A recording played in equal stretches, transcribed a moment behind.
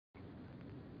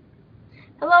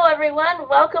Hello everyone,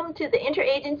 welcome to the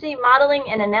Interagency Modeling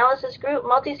and Analysis Group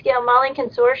Multiscale Modeling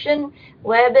Consortium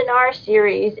webinar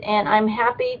series, and I'm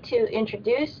happy to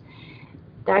introduce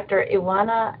Dr.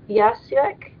 Ioana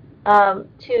Jasiak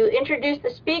to introduce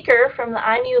the speaker from the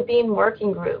IMU Beam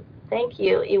Working Group. Thank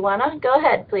you. Ioana, go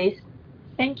ahead please.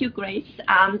 Thank you, Grace.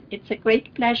 It's a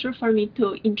great pleasure for me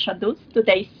to introduce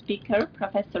today's speaker,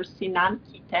 Professor Sinan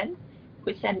Keten, who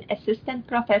is an assistant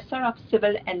professor of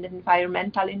civil and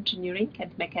environmental engineering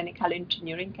and mechanical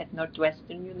engineering at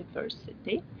Northwestern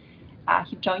University.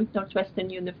 He joined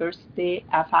Northwestern University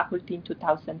faculty in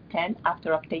 2010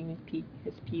 after obtaining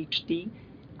his PhD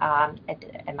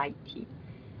at MIT.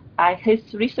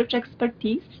 His research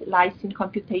expertise lies in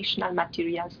computational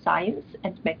material science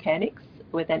and mechanics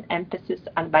with an emphasis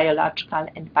on biological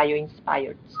and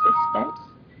bio-inspired systems.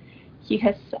 He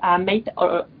has made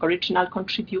original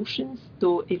contributions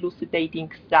to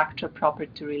elucidating structure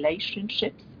property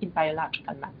relationships in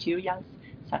biological materials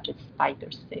such as spider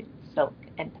silk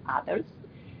and others.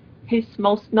 His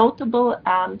most notable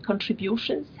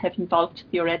contributions have involved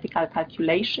theoretical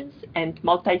calculations and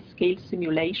multi-scale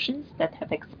simulations that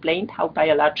have explained how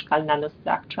biological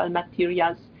nanostructural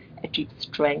materials achieve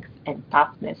strength and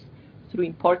toughness through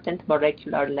important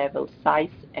molecular level size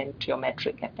and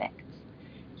geometric effects.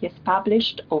 He has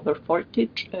published over 40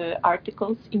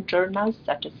 articles in journals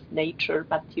such as Nature,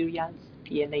 Materials,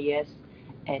 PNAS,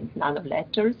 and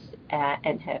Nanoletters,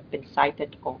 and have been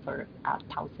cited over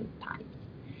 1,000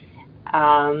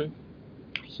 times.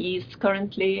 He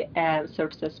currently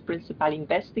serves as principal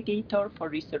investigator for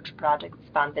research projects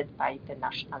funded by the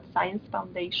National Science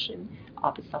Foundation,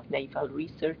 Office of Naval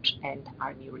Research, and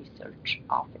Army Research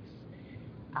Office.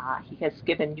 He has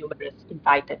given numerous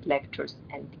invited lectures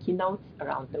and keynotes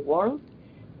around the world,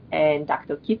 and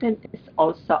Dr. Keten is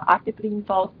also actively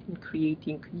involved in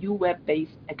creating new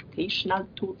web-based educational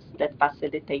tools that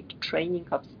facilitate training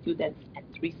of students and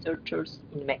researchers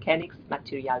in mechanics,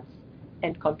 materials,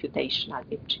 and computational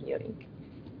engineering.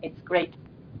 It's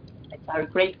our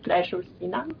great pleasure,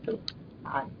 Sinan, to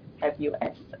have you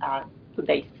as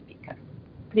today's speaker.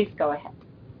 Please go ahead.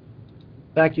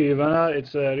 Thank you, Ioana.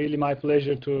 It's really my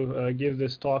pleasure to give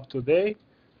this talk today.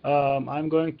 I'm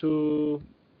going to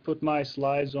put my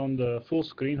slides on the full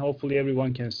screen. Hopefully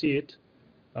everyone can see it.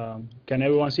 Can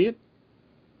everyone see it?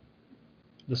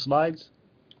 The slides?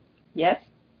 Yes.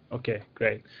 Okay,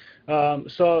 great.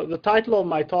 So the title of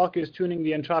my talk is Tuning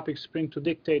the Entropic Spring to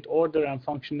Dictate Order and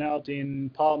Functionality in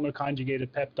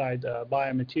Polymer-Conjugated Peptide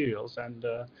Biomaterials. And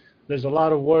there's a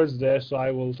lot of words there, so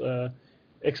I will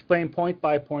explain point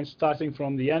by point, starting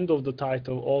from the end of the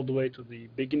title all the way to the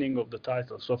beginning of the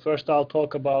title. So first I'll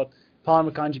talk about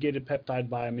polymer-conjugated peptide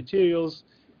biomaterials,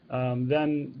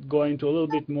 then go into a little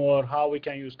bit more how we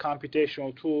can use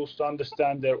computational tools to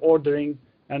understand their ordering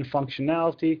and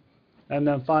functionality, and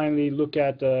then finally look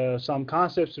at some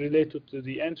concepts related to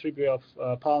the entropy of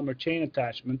polymer chain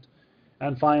attachment,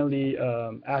 and finally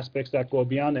aspects that go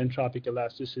beyond entropic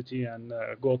elasticity and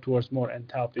go towards more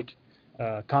enthalpic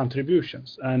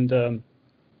contributions. And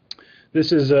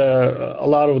this is a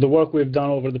lot of the work we've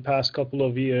done over the past couple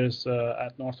of years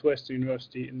at Northwestern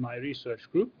University in my research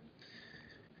group.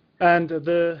 And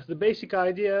the basic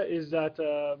idea is that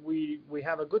we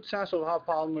have a good sense of how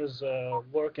polymers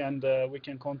work, and we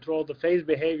can control the phase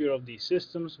behavior of these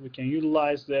systems. We can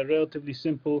utilize the relatively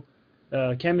simple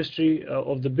chemistry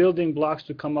of the building blocks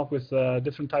to come up with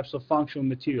different types of functional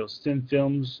materials, thin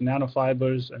films,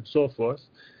 nanofibers, and so forth.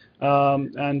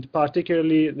 And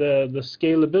particularly the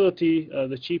scalability,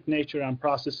 the cheap nature and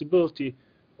processability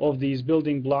of these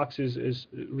building blocks is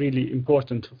really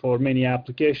important for many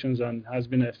applications and has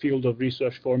been a field of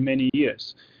research for many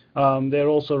years. They're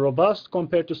also robust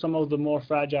compared to some of the more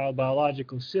fragile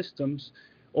biological systems,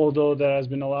 although there has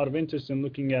been a lot of interest in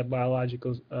looking at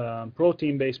biological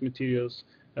protein-based materials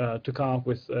to come up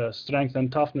with strength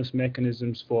and toughness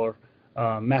mechanisms for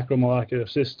macromolecular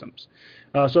systems.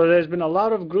 So there's been a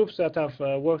lot of groups that have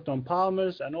worked on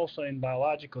polymers and also in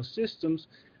biological systems,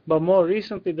 but more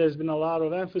recently there's been a lot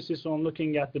of emphasis on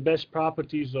looking at the best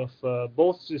properties of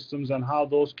both systems and how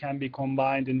those can be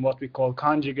combined in what we call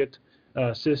conjugate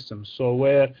systems. So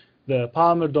where the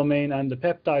polymer domain and the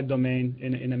peptide domain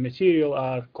in a material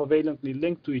are covalently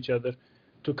linked to each other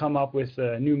to come up with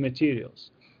new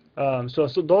materials. So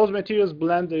those materials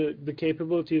blend the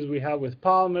capabilities we have with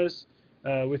polymers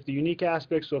with the unique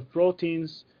aspects of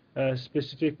proteins,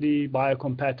 specifically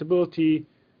biocompatibility,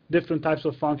 different types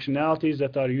of functionalities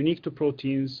that are unique to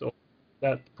proteins, or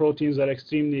that proteins are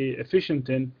extremely efficient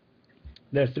in,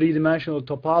 their three-dimensional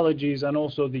topologies, and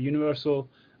also the universal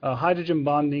hydrogen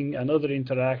bonding and other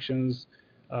interactions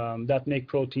that make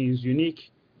proteins unique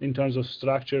in terms of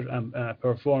structure and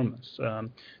performance.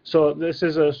 So this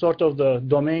is a sort of the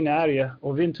domain area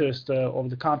of interest of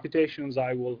the computations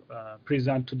I will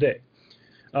present today.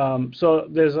 So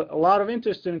there's a lot of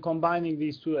interest in combining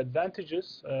these two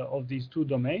advantages of these two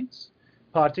domains,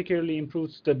 particularly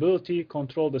improved stability,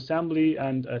 controlled assembly,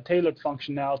 and tailored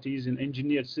functionalities in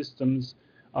engineered systems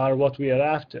are what we are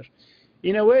after.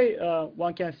 In a way,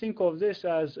 one can think of this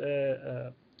as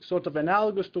sort of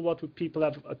analogous to what people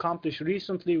have accomplished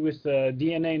recently with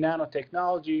DNA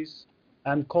nanotechnologies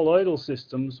and colloidal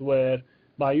systems, where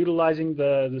by utilizing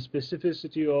the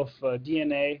specificity of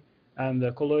DNA and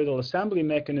the colloidal assembly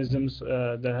mechanisms,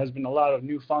 there has been a lot of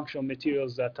new functional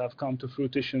materials that have come to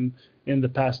fruition in the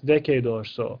past decade or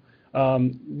so.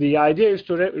 The idea is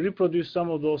to reproduce some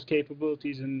of those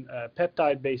capabilities in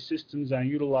peptide-based systems and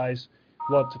utilize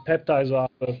what peptides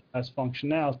offer as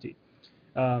functionality.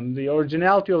 The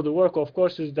originality of the work, of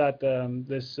course, is that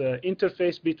this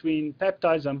interface between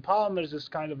peptides and polymers is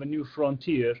kind of a new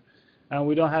frontier, and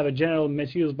we don't have a general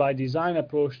materials by design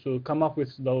approach to come up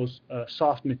with those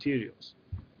soft materials.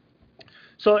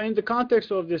 So in the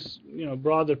context of this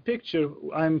broader picture,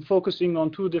 I'm focusing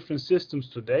on two different systems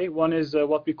today. One is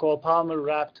what we call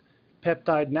polymer-wrapped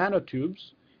peptide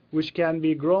nanotubes, which can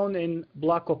be grown in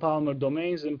block copolymer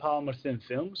domains in polymer thin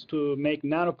films to make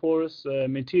nanoporous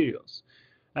materials.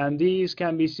 And these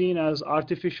can be seen as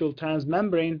artificial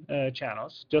transmembrane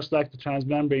channels, just like the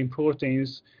transmembrane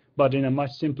proteins, but in a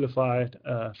much simplified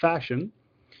fashion.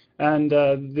 And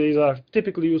these are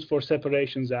typically used for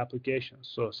separations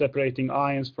applications, so separating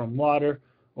ions from water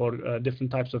or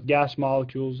different types of gas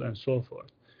molecules and so forth.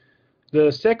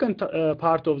 The second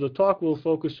part of the talk will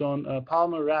focus on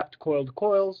polymer-wrapped coiled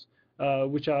coils,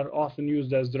 which are often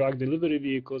used as drug delivery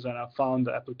vehicles and have found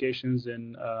applications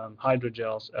in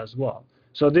hydrogels as well.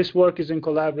 So this work is in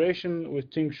collaboration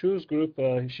with Ting Shu's group.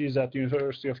 She's at the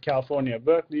University of California,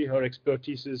 Berkeley. Her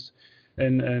expertise is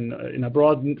in a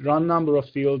broad number of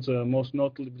fields, most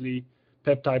notably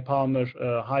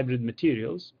peptide-polymer hybrid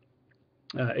materials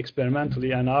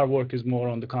experimentally, and our work is more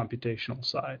on the computational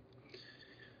side.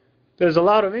 There's a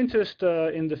lot of interest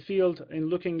in the field in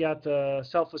looking at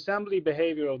self-assembly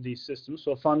behavior of these systems,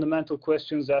 so fundamental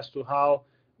questions as to how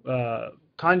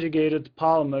conjugated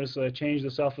polymers change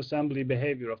the self-assembly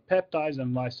behavior of peptides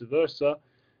and vice versa.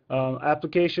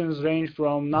 Applications range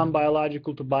from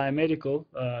non-biological to biomedical,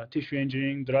 tissue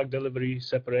engineering, drug delivery,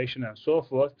 separation, and so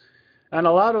forth. And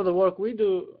a lot of the work we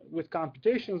do with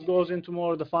computations goes into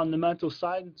more of the fundamental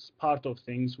science part of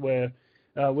things, where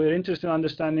we're interested in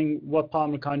understanding what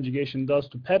polymer conjugation does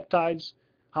to peptides,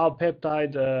 how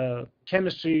peptide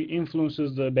chemistry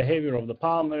influences the behavior of the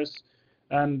polymers,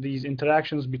 and these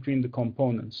interactions between the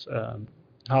components,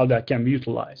 how that can be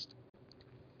utilized.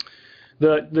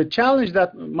 The challenge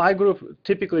that my group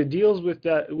typically deals with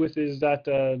is that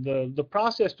the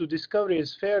process to discovery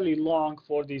is fairly long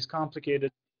for these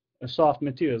complicated soft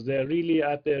materials. They're really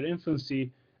at their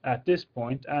infancy at this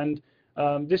point, and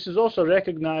this is also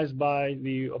recognized by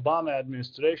the Obama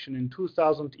administration. In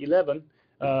 2011,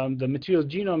 the Materials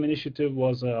Genome Initiative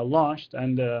was launched,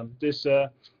 and this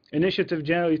initiative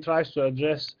generally tries to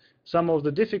address some of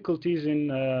the difficulties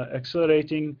in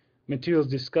accelerating materials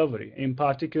discovery. In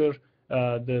particular,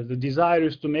 the desire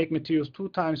is to make materials 2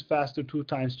 times faster, 2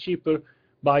 times cheaper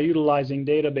by utilizing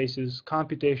databases,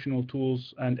 computational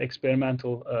tools, and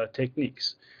experimental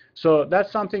techniques. So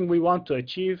that's something we want to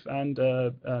achieve, and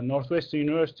Northwestern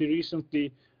University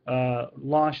recently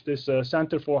launched this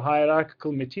Center for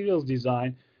Hierarchical Materials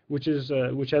Design, which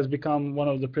has become one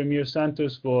of the premier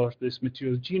centers for this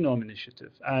Materials Genome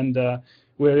Initiative. And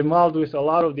we're involved with a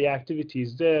lot of the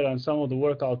activities there, and some of the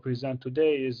work I'll present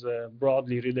today is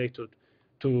broadly related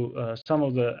to some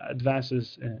of the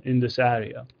advances in this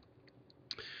area.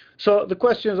 So the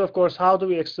question is, of course, how do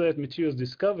we accelerate materials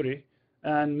discovery?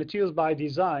 And materials by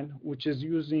design, which is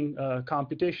using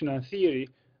computation and theory,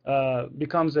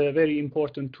 becomes a very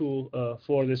important tool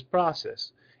for this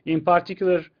process. In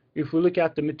particular, if we look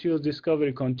at the materials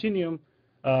discovery continuum,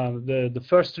 the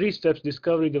first 3 steps,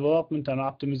 discovery, development, and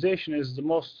optimization, is the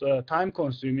most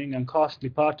time-consuming and costly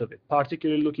part of it,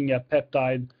 particularly looking at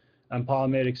peptide and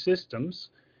polymeric systems.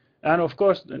 And of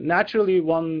course, naturally,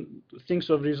 one thinks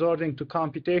of resorting to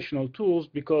computational tools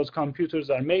because computers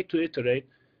are made to iterate.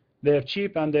 They're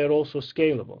cheap and they're also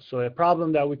scalable. So a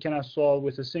problem that we cannot solve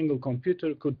with a single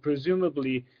computer could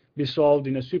presumably be solved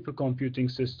in a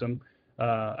supercomputing system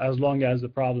as long as the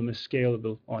problem is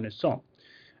scalable on its own.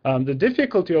 The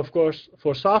difficulty, of course,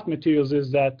 for soft materials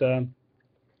is that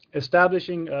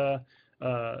establishing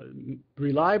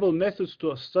reliable methods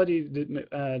to study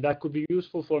that could be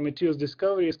useful for materials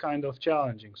discovery is kind of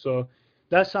challenging. So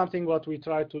that's something that we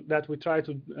try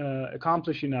to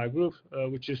accomplish in our group,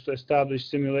 which is to establish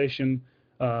simulation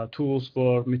tools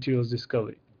for materials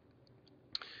discovery.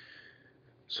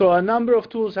 So a number of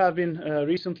tools have been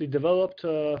recently developed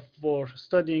for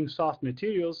studying soft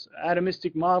materials.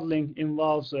 Atomistic modeling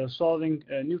involves solving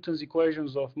Newton's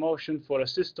equations of motion for a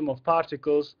system of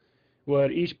particles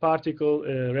where each particle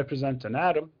represents an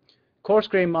atom.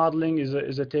 Coarse-grained modeling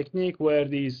is a technique where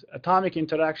these atomic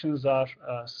interactions are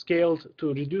scaled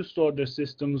to reduced order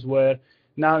systems, where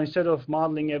now instead of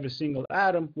modeling every single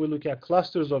atom, we look at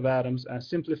clusters of atoms and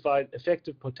simplified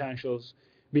effective potentials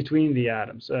between the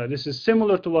atoms. This is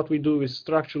similar to what we do with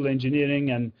structural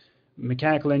engineering and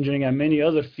mechanical engineering and many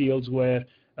other fields where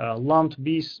lumped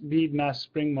bead mass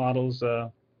spring models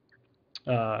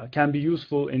can be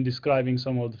useful in describing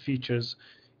some of the features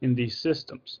in these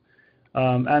systems.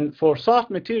 And for soft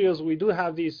materials, we do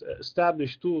have these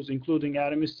established tools, including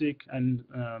atomistic and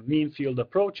mean field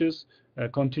approaches,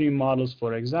 continuum models,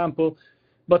 for example.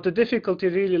 But the difficulty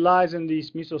really lies in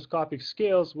these mesoscopic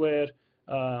scales where,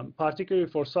 particularly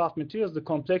for soft materials, the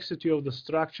complexity of the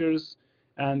structures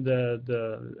and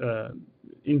the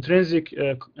intrinsic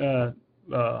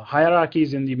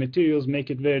hierarchies in the materials make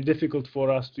it very difficult for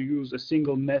us to use a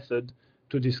single method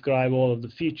to describe all of the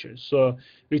features. So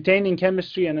retaining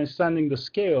chemistry and understanding the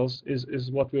scales is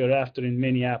what we are after in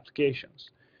many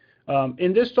applications.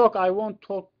 In this talk, I won't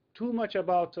talk too much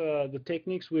about the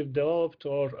techniques we've developed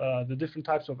or the different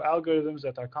types of algorithms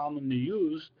that are commonly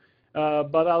used,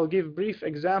 but I'll give brief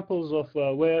examples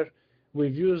of where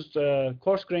we've used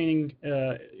coarse graining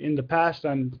in the past,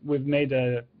 and we've made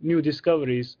new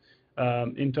discoveries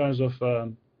in terms of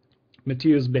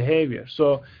materials behavior.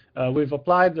 So we've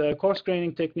applied coarse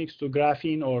graining techniques to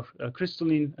graphene or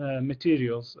crystalline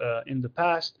materials in the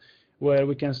past, where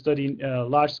we can study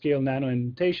large-scale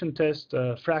nano-indentation tests,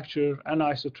 fracture,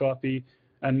 anisotropy,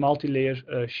 and multi-layer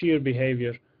shear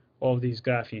behavior of these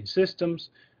graphene systems.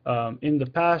 In the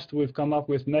past, we've come up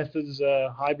with methods,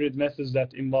 hybrid methods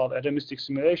that involve atomistic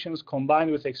simulations combined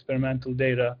with experimental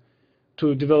data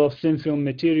to develop thin film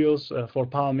materials for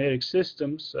polymeric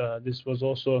systems. This was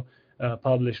also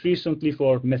published recently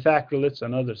for methacrylates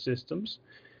and other systems.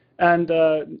 And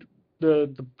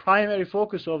the primary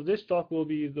focus of this talk will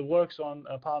be the works on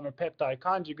polymer-peptide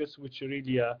conjugates, which are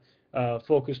really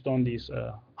focused on these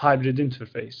hybrid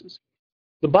interfaces.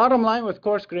 The bottom line with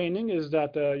coarse graining is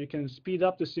that you can speed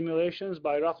up the simulations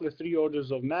by roughly 3 orders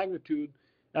of magnitude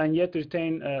and yet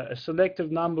retain a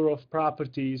selective number of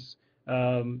properties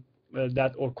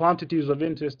or quantities of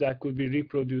interest that could be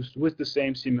reproduced with the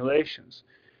same simulations.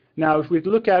 Now, if we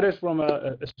look at it from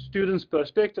a student's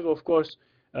perspective, of course,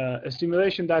 a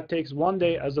simulation that takes 1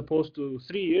 day as opposed to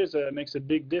 3 years makes a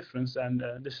big difference, and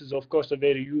this is, of course, a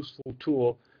very useful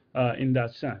tool in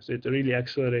that sense. It really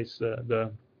accelerates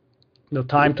the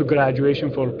time to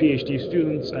graduation for PhD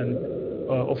students, and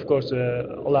of course,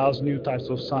 allows new types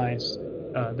of science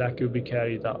that could be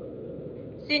carried out.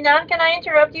 Sinan, can I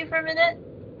interrupt you for a minute?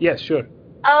 Yes, sure.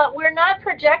 We're not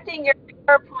projecting your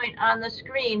PowerPoint on the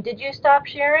screen. Did you stop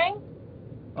sharing?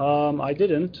 I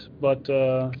didn't, but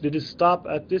did it stop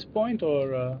at this point,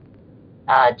 or?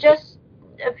 Just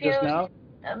a few, just now?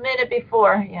 a minute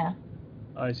before, yeah.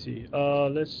 I see.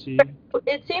 Let's see.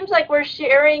 It seems like we're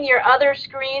sharing your other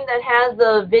screen that has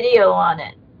the video on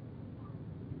it.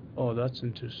 Oh, that's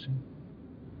interesting.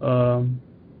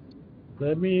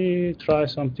 Let me try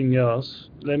something else.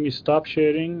 Let me stop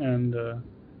sharing and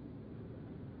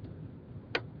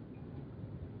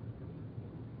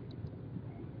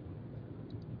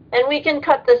we can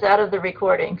cut this out of the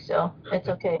recording, so it's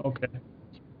okay. Okay.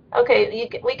 Okay,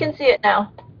 we can see it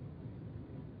now.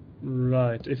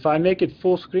 Right. If I make it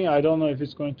full screen, I don't know if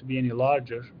it's going to be any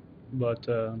larger, but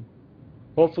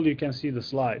hopefully you can see the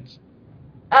slides.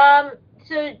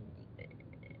 So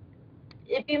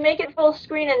if you make it full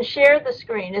screen and share the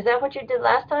screen, is that what you did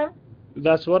last time?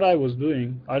 That's what I was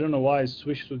doing. I don't know why I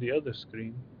switched to the other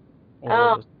screen.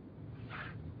 Oh.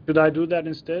 Should I do that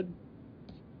instead?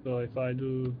 So if I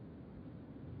do,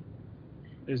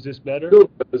 is this better?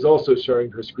 Sylvia is also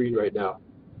sharing her screen right now.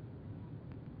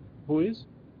 Who is?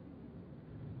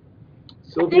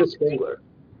 Sylvia Spengler.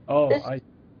 Oh,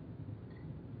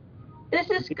 this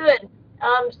is good.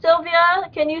 Sylvia,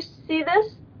 can you see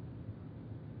this?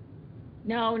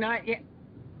 No, not yet.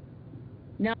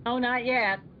 No, not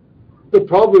yet. The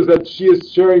problem is that she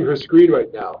is sharing her screen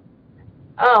right now.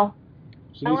 Oh.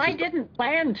 Well, I didn't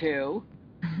plan to.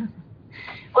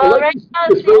 Well, right now,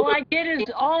 all I did is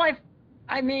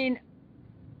I mean,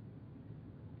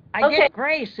 I get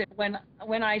grace when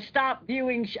I stop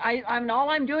viewing. All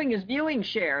I'm doing is viewing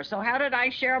share. So how did I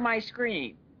share my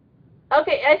screen?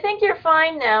 Okay, I think you're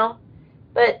fine now,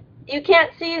 but you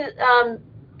can't see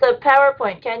the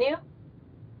PowerPoint, can you?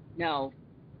 No,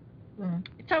 Hmm.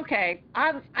 it's okay.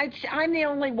 I'm the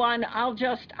only one. I'll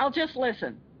just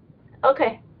listen.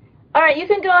 Okay. All right, you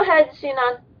can go ahead,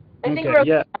 Sinan. I think Okay,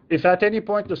 yeah. If at any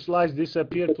point the slides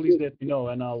disappear, please let me know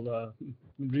and I'll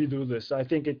redo this. I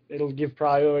think it'll give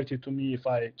priority to me if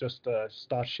I just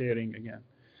start sharing again.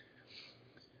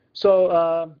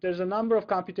 So there's a number of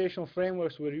computational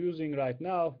frameworks we're using right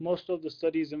now. Most of the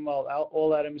studies involve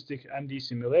all atomistic MD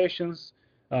simulations.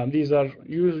 These are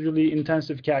usually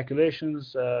intensive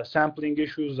calculations. Sampling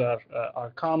issues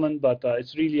are common, but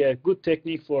it's really a good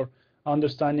technique for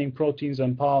understanding proteins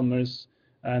and polymers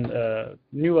and a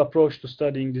new approach to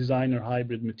studying designer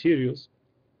hybrid materials.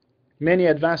 Many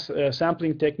advanced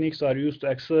sampling techniques are used to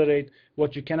accelerate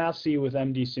what you cannot see with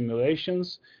MD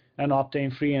simulations and obtain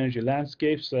free energy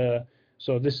landscapes.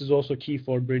 So this is also key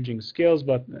for bridging scales,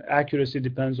 but accuracy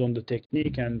depends on the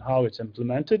technique and how it's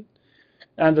implemented.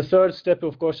 And the third step,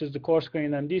 of course, is the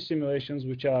coarse-grained MD simulations,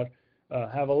 which are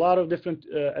have a lot of different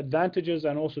advantages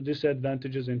and also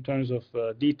disadvantages in terms of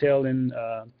detail in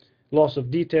loss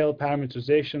of detail,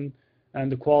 parameterization,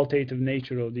 and the qualitative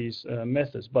nature of these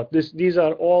methods. But these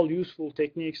are all useful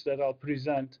techniques that I'll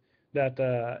present that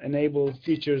enable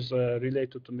features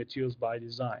related to materials by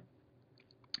design.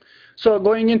 So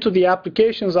going into the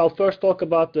applications, I'll first talk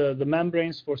about the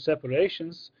membranes for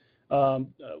separations.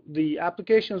 The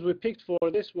applications we picked for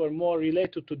this were more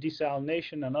related to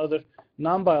desalination and other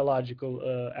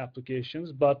non-biological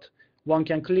applications, but one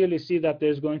can clearly see that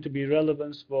there's going to be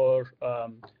relevance for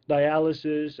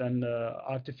dialysis and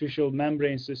artificial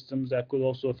membrane systems that could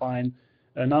also find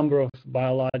a number of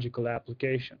biological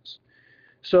applications.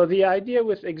 So the idea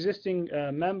with existing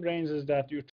membranes is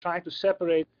that you're trying to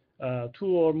separate two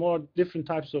or more different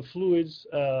types of fluids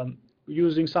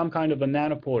using some kind of a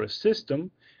nanoporous system.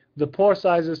 The pore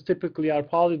sizes typically are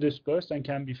polydispersed and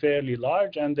can be fairly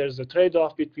large, and there's a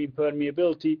trade-off between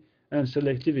permeability and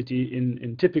selectivity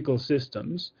in typical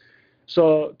systems.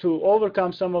 So to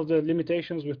overcome some of the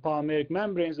limitations with polymeric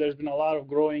membranes, there's been a lot of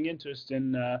growing interest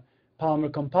in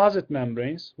polymer composite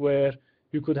membranes, where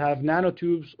you could have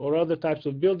nanotubes or other types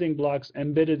of building blocks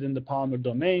embedded in the polymer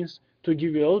domains to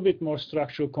give you a little bit more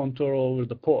structural control over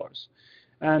the pores.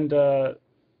 And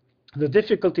the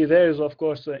difficulty there is, of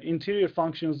course, interior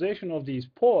functionalization of these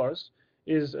pores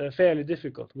is fairly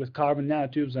difficult with carbon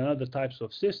nanotubes and other types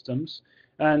of systems,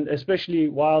 and especially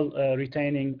while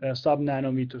retaining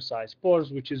sub-nanometer size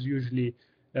pores, which is usually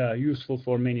useful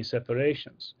for many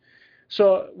separations.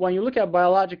 So when you look at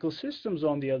biological systems,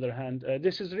 on the other hand,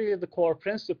 this is really the core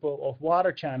principle of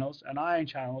water channels and ion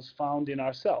channels found in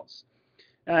our cells.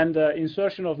 And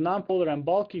insertion of nonpolar and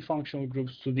bulky functional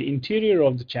groups to the interior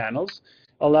of the channels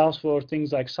allows for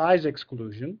things like size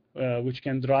exclusion, which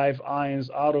can drive ions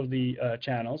out of the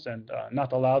channels and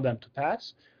not allow them to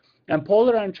pass. And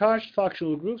polar and charged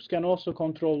functional groups can also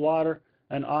control water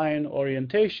and ion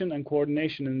orientation and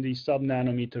coordination in these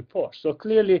sub-nanometer pores. So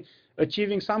clearly,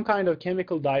 achieving some kind of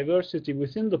chemical diversity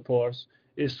within the pores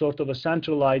is sort of a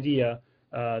central idea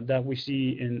that we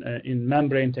see in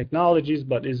membrane technologies,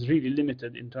 but is really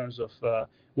limited in terms of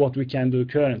what we can do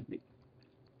currently.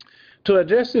 To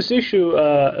address this issue,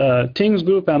 Ting's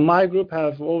group and my group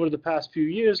have, over the past few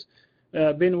years,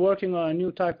 been working on a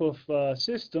new type of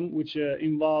system which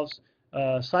involves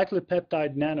cyclic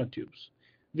peptide nanotubes.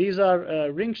 These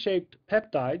are ring-shaped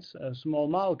peptides, small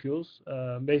molecules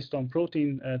based on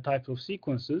protein type of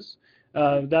sequences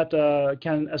that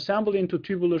can assemble into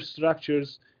tubular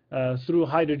structures through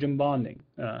hydrogen bonding.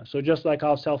 So just like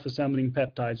how self-assembling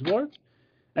peptides work.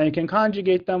 And you can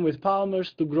conjugate them with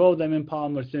polymers to grow them in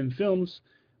polymer thin films,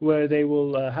 where they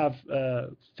will have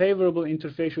favorable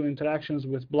interfacial interactions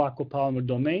with block copolymer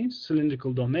domains,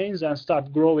 cylindrical domains, and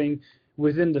start growing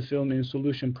within the film in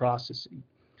solution processing.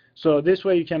 So this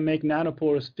way you can make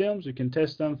nanoporous films, you can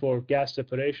test them for gas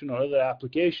separation or other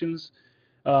applications.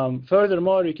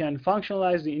 Furthermore, you can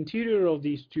functionalize the interior of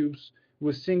these tubes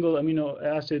with single amino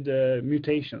acid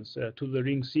mutations to the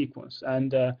ring sequence.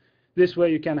 And this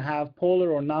way you can have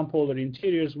polar or nonpolar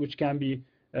interiors which can be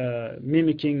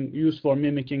used for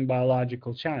mimicking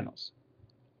biological channels.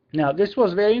 Now, this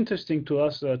was very interesting to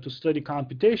us to study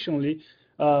computationally,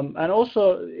 and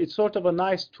also it's sort of a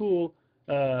nice tool,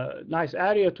 nice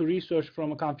area to research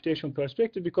from a computational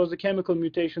perspective, because the chemical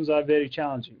mutations are very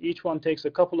challenging. Each one takes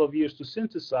a couple of years to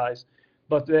synthesize,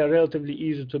 but they're relatively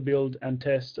easy to build and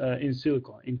test in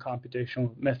silico in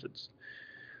computational methods.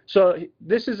 So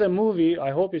this is a movie,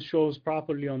 I hope it shows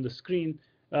properly on the screen,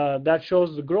 that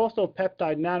shows the growth of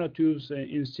peptide nanotubes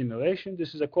in simulation.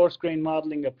 This is a coarse-grained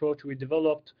modeling approach we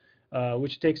developed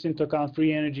which takes into account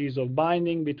free energies of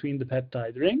binding between the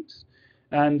peptide rings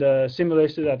and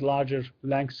simulates it at larger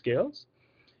length scales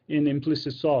in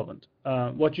implicit solvent.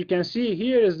 What you can see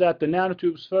here is that the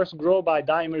nanotubes first grow by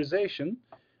dimerization,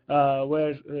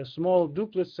 where small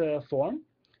doublets form,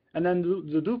 and then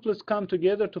the doublets come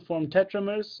together to form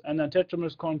tetramers, and then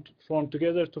tetramers form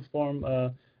together to form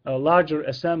a larger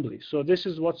assembly. So this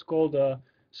is what's called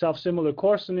self-similar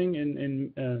coarsening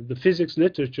in the physics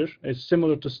literature. It's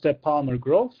similar to step polymer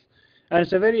growth, and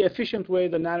it's a very efficient way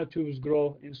the nanotubes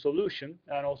grow in solution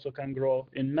and also can grow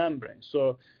in membrane.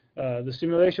 So the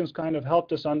simulations kind of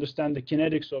helped us understand the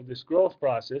kinetics of this growth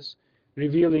process,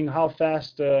 revealing how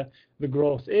fast the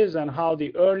growth is and how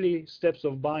the early steps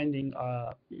of binding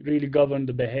really govern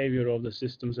the behavior of the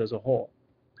systems as a whole.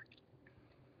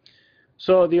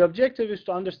 So the objective is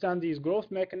to understand these growth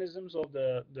mechanisms of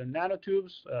the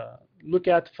nanotubes, look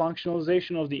at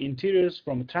functionalization of the interiors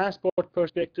from a transport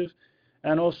perspective,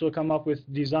 and also come up with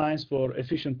designs for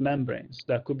efficient membranes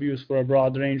that could be used for a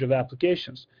broad range of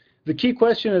applications. The key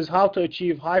question is how to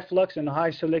achieve high flux and high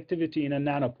selectivity in a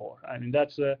nanopore. I mean,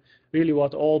 that's really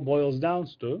what all boils down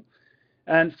to.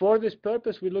 And for this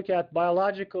purpose, we look at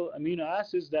biological amino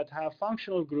acids that have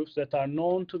functional groups that are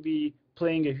known to be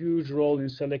playing a huge role in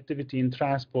selectivity in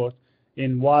transport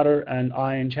in water and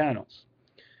ion channels.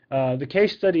 The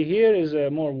case study here is a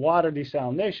more water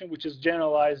desalination, which is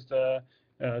generalized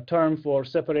term for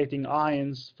separating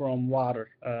ions from water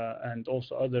and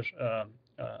also other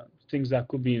things that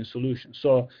could be in solution.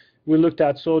 So we looked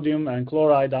at sodium and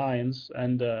chloride ions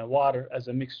and water as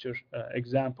a mixture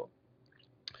example.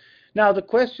 Now the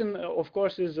question, of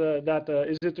course, is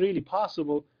is it really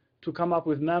possible to come up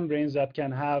with membranes that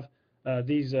can have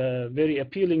these very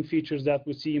appealing features that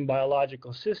we see in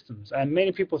biological systems? And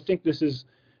many people think this is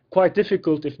quite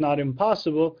difficult, if not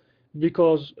impossible,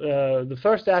 because the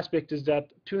first aspect is that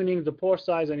tuning the pore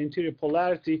size and interior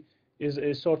polarity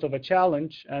is sort of a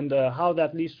challenge, and how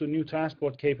that leads to new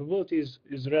transport capabilities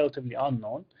is relatively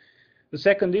unknown. The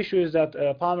second issue is that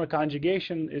polymer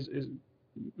conjugation is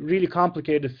really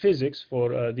complicated physics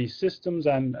for these systems,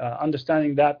 and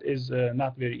understanding that is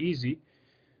not very easy.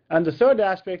 And the third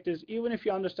aspect is, even if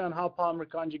you understand how polymer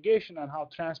conjugation and how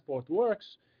transport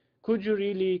works, could you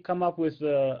really come up with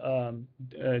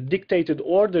dictated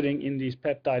ordering in these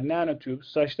peptide nanotubes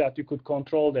such that you could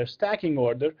control their stacking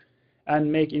order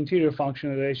and make interior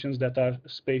functionalizations that are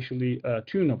spatially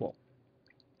tunable?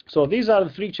 So these are the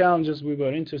three challenges we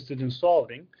were interested in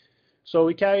solving. So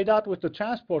we carried out with the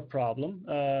transport problem,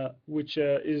 which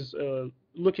is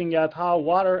looking at how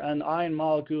water and ion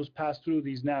molecules pass through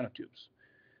these nanotubes.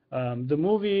 The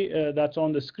movie that's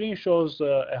on the screen shows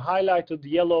a highlighted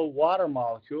yellow water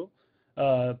molecule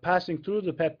passing through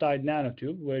the peptide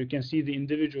nanotube, where you can see the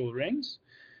individual rings.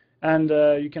 And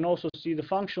you can also see the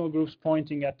functional groups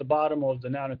pointing at the bottom of the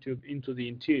nanotube into the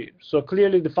interior. So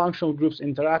clearly the functional groups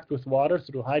interact with water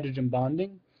through hydrogen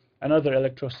bonding and other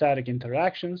electrostatic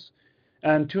interactions.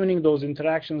 And tuning those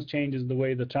interactions changes the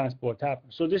way the transport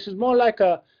happens. So this is more like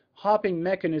a hopping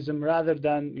mechanism rather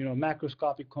than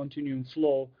macroscopic continuum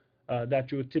flow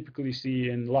that you would typically see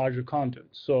in larger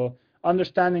conduits. So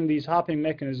understanding these hopping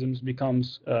mechanisms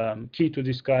becomes key to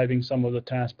describing some of the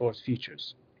transport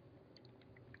features.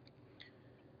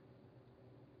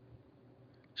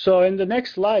 So in the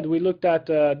next slide, we looked at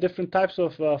different types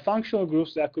of functional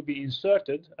groups that could be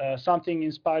inserted, something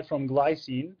inspired from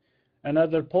glycine,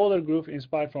 another polar group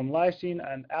inspired from lysine,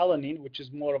 and alanine, which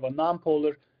is more of a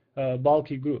nonpolar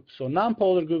bulky group. So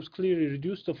nonpolar groups clearly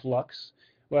reduce the flux,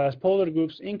 whereas polar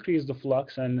groups increase the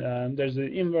flux, and there's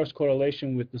an inverse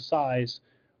correlation with the size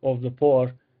of the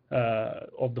pore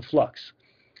of the flux.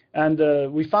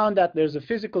 And we found that there's a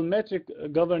physical metric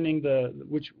governing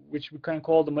which we can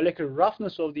call the molecular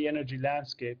roughness of the energy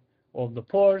landscape of the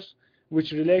pores,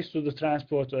 which relates to the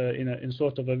transport in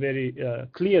sort of a very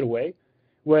clear way,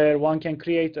 where one can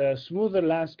create smoother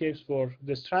landscapes for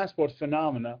this transport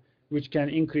phenomena, which can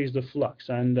increase the flux.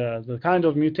 And the kind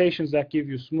of mutations that give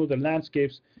you smoother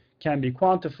landscapes can be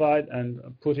quantified and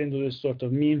put into this sort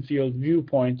of mean field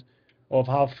viewpoint of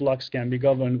how flux can be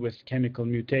governed with chemical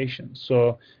mutations.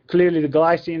 So clearly the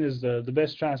glycine is the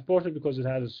best transporter because it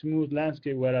has a smooth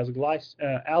landscape, whereas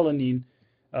alanine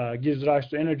gives rise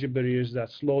to energy barriers that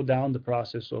slow down the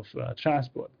process of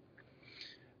transport.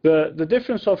 The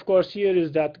difference, of course, here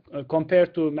is that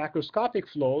compared to macroscopic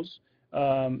flows,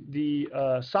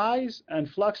 the size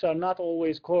and flux are not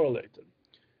always correlated.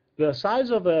 The size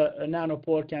of a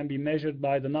nanopore can be measured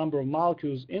by the number of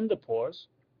molecules in the pores,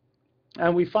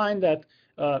 and we find that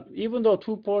even though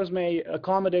two pores may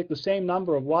accommodate the same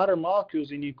number of water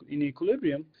molecules in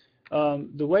equilibrium,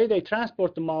 the way they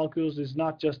transport the molecules is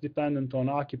not just dependent on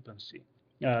occupancy.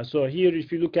 So here,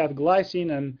 if you look at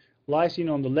glycine and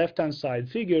lysine on the left-hand side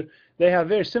figure, they have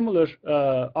very similar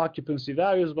occupancy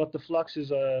values, but the flux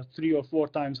is 3 or 4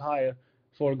 times higher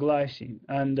for glycine.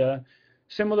 And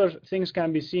similar things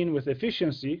can be seen with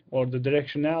efficiency or the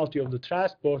directionality of the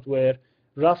transport, where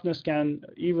roughness can,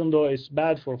 even though it's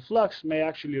bad for flux, may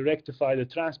actually rectify the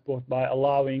transport by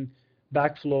allowing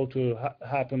backflow to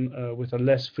happen with a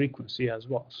less frequency as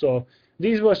well. So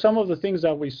these were some of the things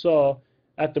that we saw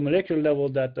at the molecular level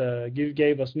that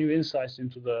gave us new insights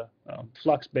into the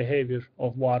flux behavior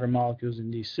of water molecules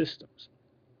in these systems.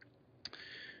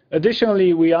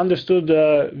 Additionally, we understood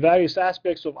various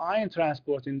aspects of ion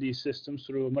transport in these systems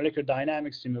through molecular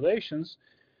dynamics simulations,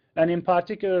 and in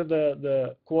particular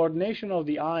the coordination of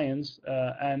the ions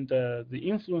and the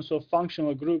influence of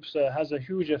functional groups has a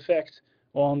huge effect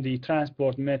on the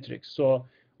transport metrics. So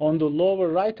on the lower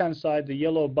right-hand side, the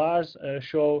yellow bars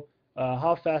show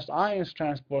how fast ions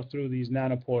transport through these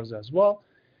nanopores as well.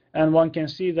 And one can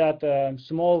see that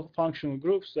small functional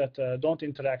groups that don't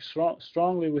interact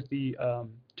strongly with the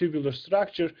tubular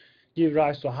structure give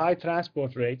rise to high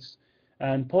transport rates,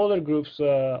 and polar groups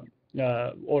or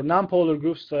nonpolar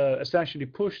groups essentially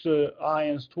push the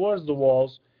ions towards the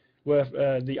walls, where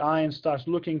the ion starts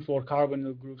looking for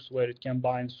carbonyl groups where it can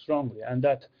bind strongly, and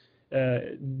that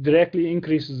directly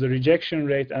increases the rejection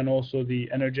rate and also the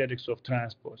energetics of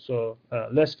transport. So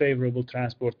less favorable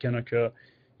transport can occur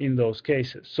in those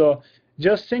cases. So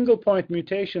just single point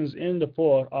mutations in the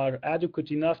pore are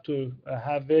adequate enough to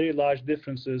have very large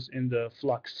differences in the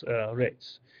flux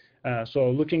rates. So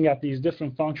looking at these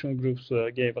different functional groups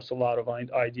gave us a lot of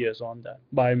ideas on that,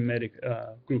 biomimetic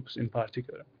groups in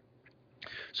particular.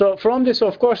 So from this,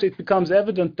 of course, it becomes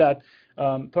evident that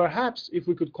perhaps if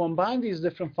we could combine these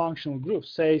different functional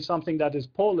groups, say something that is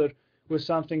polar with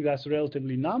something that's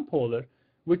relatively nonpolar,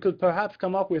 we could perhaps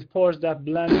come up with pores that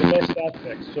blend the best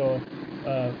aspects. So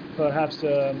perhaps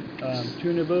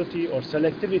tunability or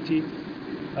selectivity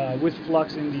with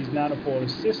flux in these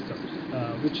nanoporous systems,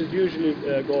 which is usually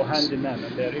go hand in hand,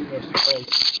 and they're inversely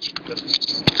correlated.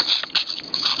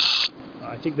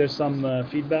 I think there's some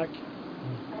feedback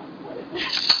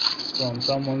from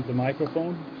someone with the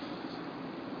microphone.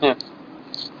 Yeah,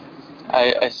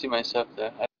 I see myself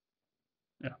there.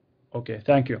 Yeah, okay,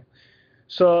 thank you.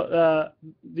 So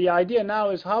the idea now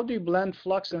is, how do you blend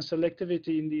flux and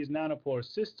selectivity in these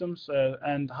nanoporous systems,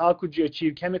 and how could you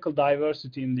achieve chemical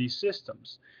diversity in these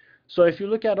systems? So if you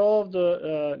look at all of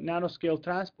the nanoscale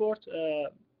transport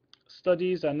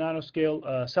studies and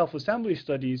nanoscale self-assembly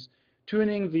studies,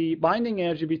 tuning the binding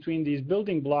energy between these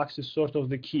building blocks is sort of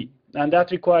the key, and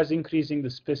that requires increasing the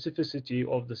specificity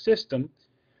of the system,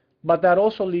 but that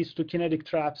also leads to kinetic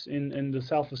traps in the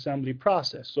self-assembly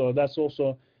process. So that's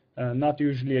also not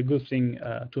usually a good thing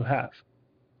to have.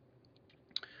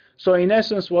 So in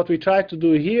essence, what we try to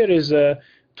do here is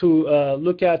to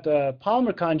look at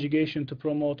polymer conjugation to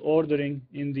promote ordering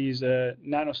in these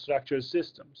nanostructured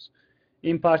systems.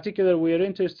 In particular, we are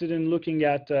interested in looking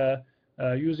at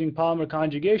using polymer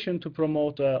conjugation to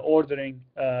promote ordering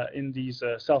in these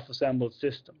self-assembled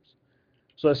systems.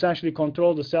 So essentially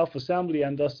control the self-assembly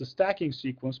and thus the stacking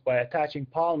sequence by attaching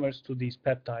polymers to these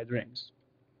peptide rings.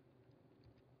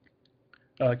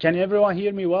 Can everyone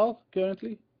hear me well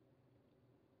currently?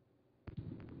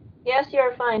 Yes,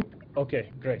 you're fine.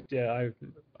 Okay, great. Yeah,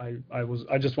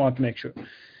 I just wanted to make sure.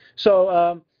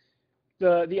 So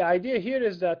the idea here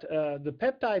is that the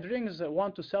peptide rings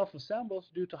want to self-assemble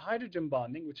due to hydrogen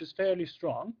bonding, which is fairly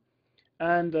strong,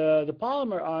 and the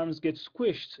polymer arms get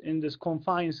squished in this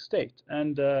confined state.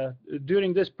 And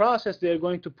during this process, they're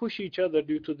going to push each other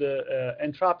due to the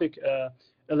entropic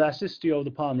elasticity of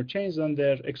the polymer chains and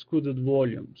their excluded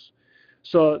volumes.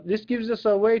 So this gives us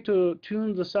a way to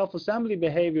tune the self-assembly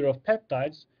behavior of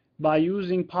peptides by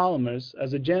using polymers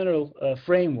as a general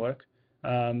framework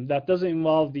that doesn't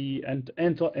involve the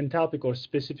enthalpic or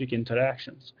specific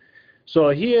interactions. So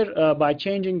here, by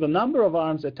changing the number of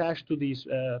arms attached to these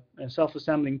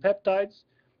self-assembling peptides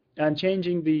and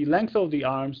changing the length of the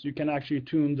arms, you can actually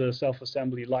tune the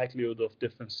self-assembly likelihood of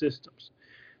different systems.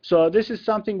 So this is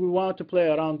something we wanted to play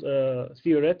around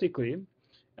theoretically,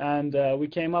 and we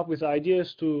came up with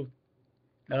ideas to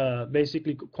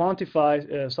basically quantify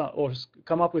or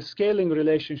come up with scaling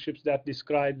relationships that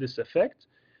describe this effect,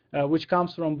 which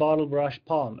comes from bottle brush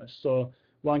polymers. So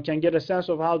one can get a sense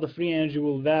of how the free energy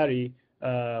will vary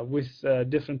with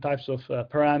different types of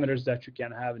parameters that you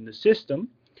can have in the system.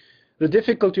 The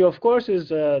difficulty, of course, is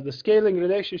the scaling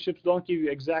relationships don't give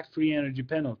you exact free energy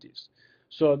penalties.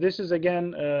 So this is,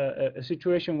 again, a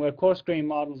situation where coarse-grained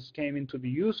models came in to be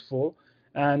useful,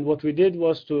 And what we did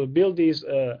was to build these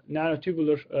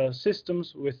nanotubular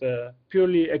systems with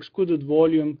purely excluded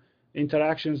volume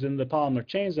interactions in the polymer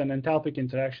chains and entalpic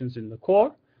interactions in the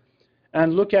core,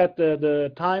 and look at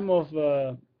the time of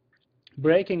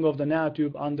breaking of the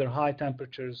nanotube under high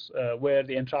temperatures where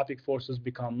the entropic forces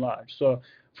become large. So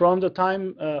from the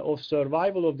time of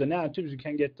survival of the nanotubes, you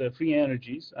can get the free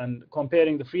energies, and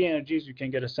comparing the free energies, you can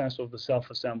get a sense of the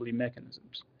self-assembly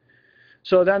mechanisms.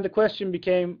 So then the question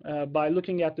became, by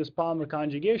looking at this polymer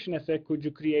conjugation effect, could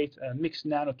you create mixed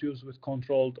nanotubes with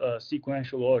controlled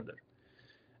sequential order?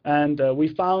 And we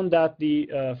found that the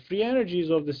free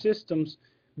energies of the systems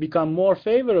become more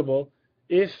favorable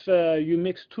if you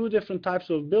mix two different types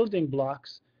of building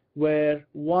blocks, where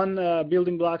one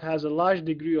building block has a large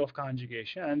degree of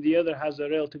conjugation and the other has a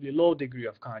relatively low degree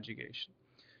of conjugation.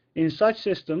 In such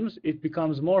systems, it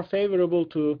becomes more favorable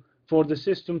for the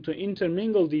system to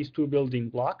intermingle these two building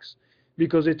blocks,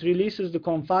 because it releases the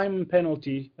confinement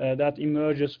penalty that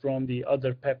emerges from the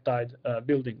other peptide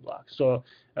building blocks. So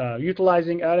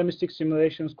utilizing atomistic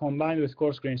simulations combined with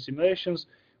coarse-grained simulations,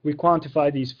 we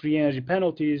quantify these free energy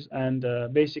penalties and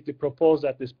basically propose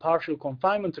that this partial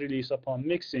confinement release upon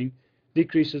mixing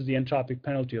decreases the entropic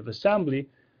penalty of assembly,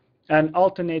 and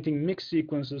alternating mixed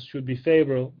sequences should be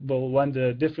favorable when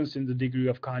the difference in the degree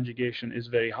of conjugation is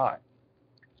very high.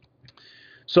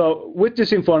 So with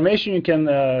this information, you can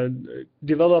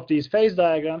develop these phase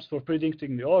diagrams for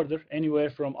predicting the order, anywhere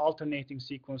from alternating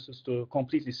sequences to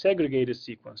completely segregated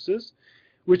sequences,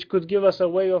 which could give us a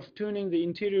way of tuning the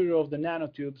interior of the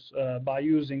nanotubes by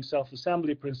using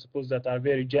self-assembly principles that are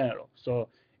very general. So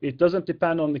it doesn't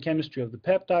depend on the chemistry of the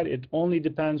peptide. It only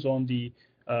depends on the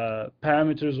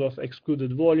parameters of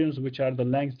excluded volumes, which are the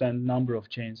length and number of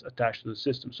chains attached to the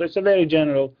system. So it's a very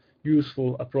general,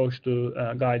 useful approach to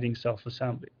guiding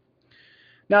self-assembly.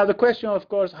 Now the question, of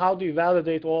course, how do you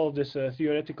validate all of this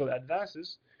theoretical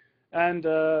advances? And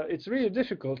it's really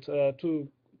difficult to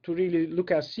really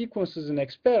look at sequences in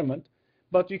experiment,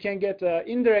 but you can get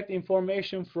indirect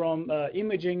information from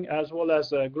imaging as well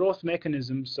as growth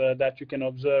mechanisms that you can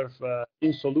observe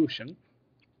in solution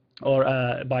or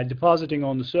by depositing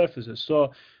on the surfaces.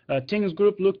 So Ting's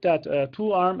group looked at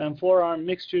 2-arm and 4-arm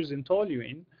mixtures in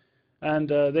toluene, and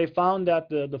they found that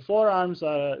the 4-arms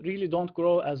really don't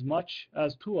grow as much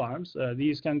as 2-arms.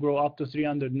 These can grow up to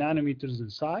 300 nanometers in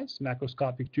size,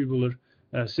 macroscopic tubular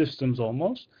systems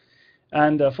almost.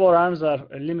 And 4-arms are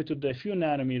limited to a few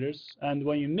nanometers. And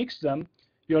when you mix them,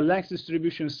 your length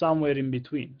distribution is somewhere in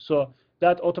between. So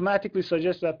that automatically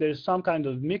suggests that there's some kind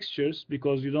of mixtures,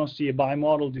 because you don't see a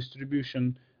bimodal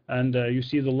distribution, and you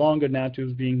see the longer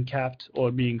nanotubes being capped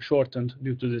or being shortened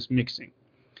due to this mixing.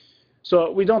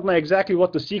 So we don't know exactly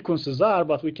what the sequences are,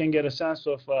 but we can get a sense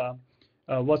of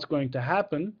what's going to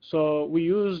happen. So we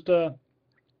used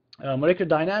molecular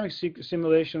dynamics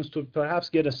simulations to perhaps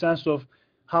get a sense of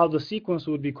how the sequence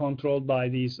would be controlled by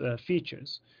these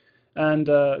features. And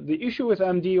the issue with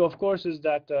MD, of course, is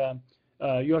that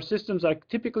your systems are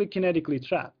typically kinetically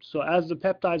trapped. So as the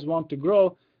peptides want to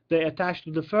grow, they attach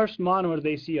to the first monomer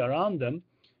they see around them.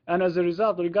 And as a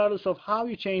result, regardless of how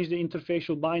you change the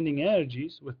interfacial binding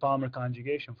energies with polymer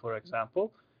conjugation, for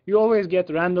example, you always get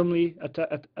randomly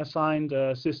assigned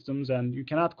systems, and you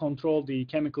cannot control the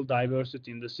chemical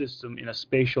diversity in the system in a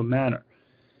spatial manner.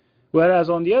 Whereas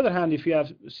on the other hand, if you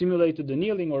have simulated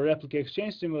annealing or replicate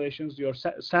exchange simulations, your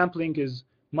sampling is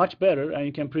much better, and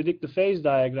you can predict the phase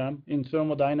diagram in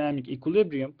thermodynamic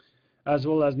equilibrium as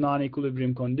well as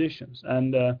non-equilibrium conditions.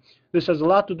 And this has a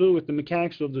lot to do with the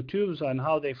mechanics of the tubes and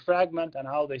how they fragment and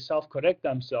how they self-correct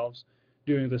themselves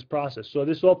during this process. So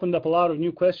this opened up a lot of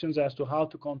new questions as to how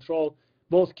to control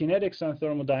both kinetics and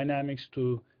thermodynamics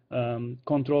to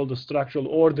control the structural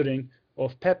ordering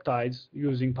of peptides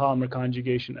using polymer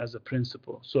conjugation as a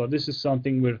principle. So this is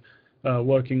something we're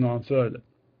working on further.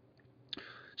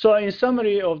 So in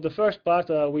summary of the first part,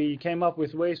 we came up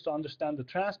with ways to understand the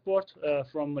transport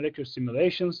from molecular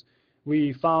simulations.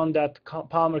 We found that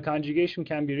polymer conjugation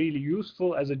can be really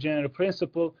useful as a general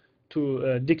principle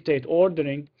to dictate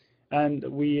ordering. And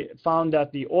we found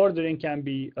that the ordering can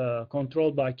be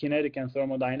controlled by kinetic and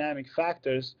thermodynamic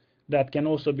factors that can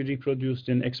also be reproduced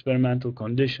in experimental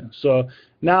conditions. So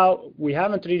now we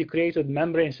haven't really created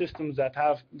membrane systems that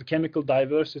have the chemical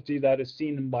diversity that is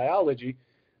seen in biology,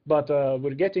 but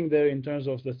we're getting there in terms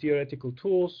of the theoretical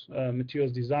tools,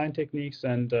 materials design techniques,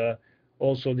 and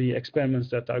also the experiments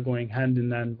that are going hand in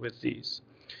hand with these.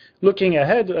 Looking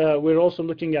ahead, we're also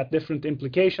looking at different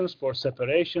implications for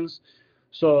separations.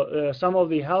 So some of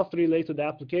the health-related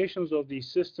applications of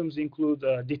these systems include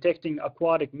detecting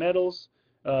aquatic metals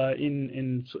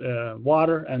in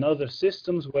water and other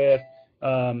systems where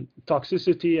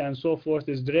toxicity and so forth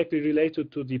is directly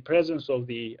related to the presence of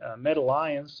the metal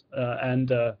ions,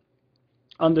 and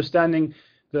understanding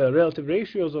the relative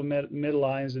ratios of metal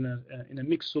ions in a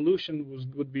mixed solution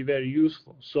would be very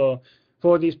useful. So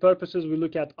for these purposes, we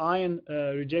look at ion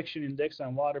rejection index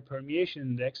and water permeation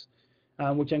index,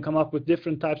 and we can come up with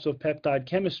different types of peptide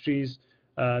chemistries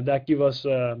that give us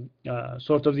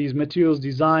sort of these materials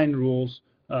design rules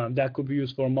that could be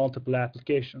used for multiple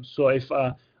applications. So if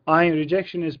ion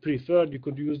rejection is preferred, you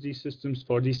could use these systems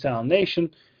for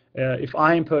desalination. If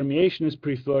ion permeation is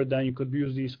preferred, then you could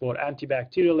use these for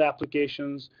antibacterial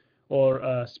applications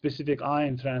or specific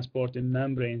ion transport in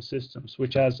membrane systems,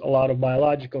 which has a lot of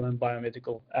biological and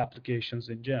biomedical applications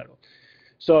in general.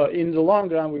 So in the long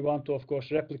run, we want to, of course,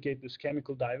 replicate this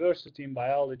chemical diversity in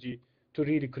biology to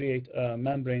really create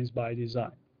membranes by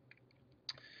design.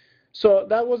 So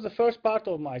that was the first part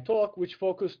of my talk, which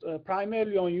focused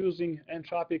primarily on using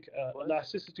entropic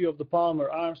elasticity of the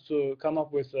polymer arms to come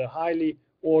up with highly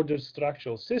ordered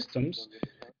structural systems.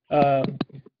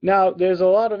 Now, there's a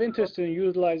lot of interest in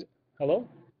utilizing. Hello?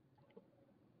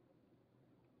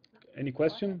 Any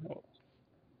question? Oh.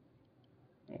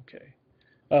 Okay.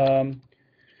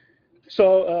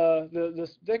 So the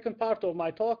second part of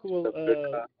my talk will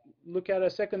look at a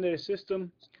secondary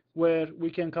system where we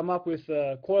can come up with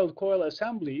coiled-coil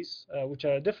assemblies, which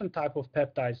are a different type of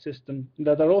peptide system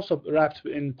that are also wrapped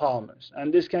in polymers.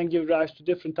 And this can give rise to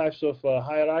different types of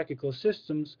hierarchical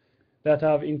systems that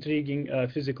have intriguing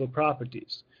physical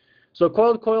properties. So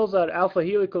coiled coils are alpha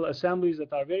helical assemblies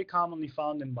that are very commonly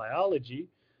found in biology.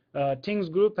 Ting's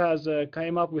group has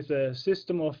came up with a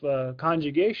system of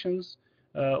conjugations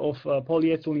of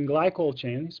polyethylene glycol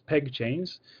chains, PEG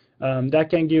chains, that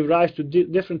can give rise to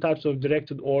different types of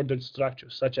directed ordered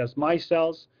structures, such as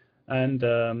micelles and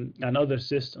other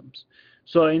systems.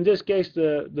 So in this case,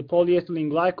 the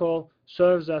polyethylene glycol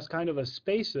serves as kind of a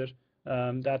spacer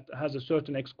that has a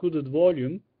certain excluded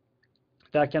volume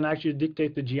that can actually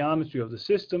dictate the geometry of the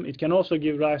system. It can also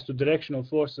give rise to directional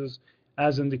forces,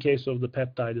 as in the case of the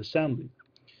peptide assembly.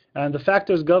 And the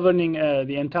factors governing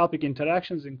the enthalpic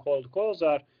interactions in coiled coils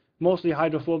are mostly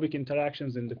hydrophobic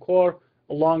interactions in the core,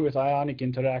 along with ionic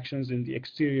interactions in the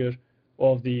exterior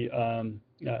of the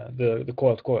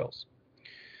coiled coils.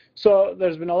 So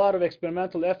there's been a lot of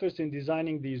experimental efforts in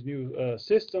designing these new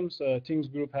systems. Ting's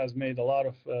group has made a lot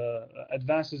of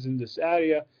advances in this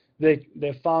area.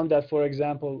 They found that, for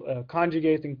example,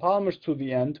 conjugating polymers to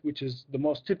the end, which is the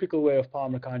most typical way of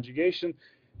polymer conjugation,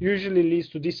 usually leads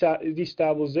to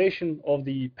destabilization of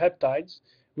the peptides,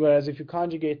 whereas if you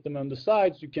conjugate them on the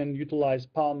sides, you can utilize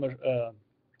polymer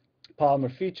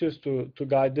features to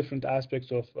guide different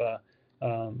aspects of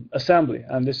assembly.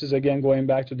 And this is, again, going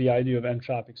back to the idea of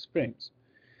entropic springs.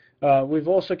 We've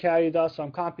also carried out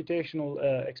some computational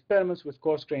experiments with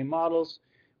coarse-grained models,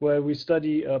 where we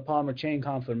study polymer chain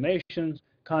conformations,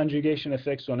 conjugation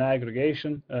effects on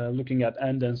aggregation, looking at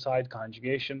end and side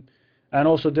conjugation, and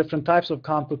also different types of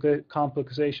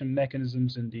complexation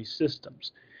mechanisms in these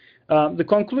systems. The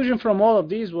conclusion from all of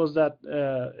these was that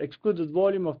excluded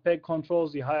volume of PEG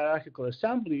controls the hierarchical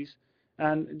assemblies,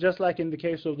 and just like in the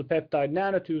case of the peptide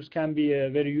nanotubes, can be a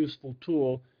very useful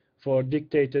tool for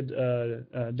dictated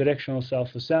directional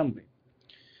self-assembly.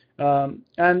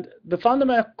 And the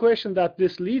fundamental question that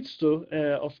this leads to,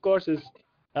 of course, is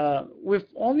we've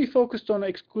only focused on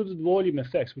excluded volume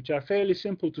effects, which are fairly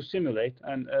simple to simulate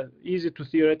and easy to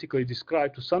theoretically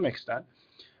describe to some extent.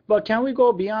 But can we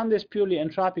go beyond this purely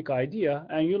entropic idea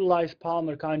and utilize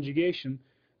polymer conjugation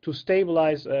to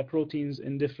stabilize proteins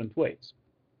in different ways?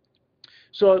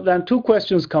 So then two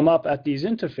questions come up at these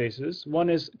interfaces. One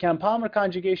is, can polymer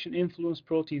conjugation influence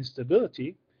protein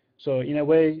stability? So in a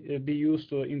way, be used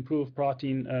to improve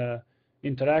protein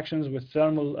interactions with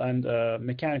thermal and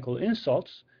mechanical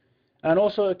insults. And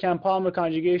also, can polymer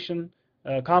conjugation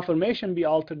conformation be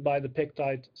altered by the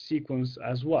peptide sequence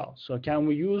as well? So can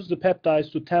we use the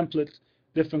peptides to template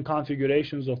different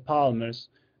configurations of polymers,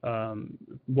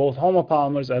 both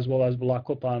homopolymers as well as block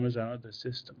copolymers and other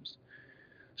systems?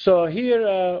 So here,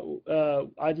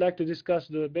 I'd like to discuss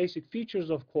the basic features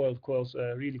of coiled coils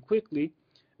really quickly.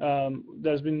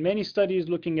 There's been many studies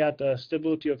looking at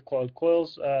stability of coiled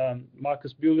coils.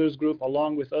 Marcus Buehler's group,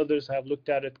 along with others, have looked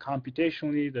at it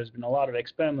computationally. There's been a lot of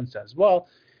experiments as well.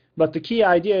 But the key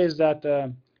idea is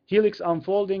that helix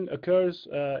unfolding occurs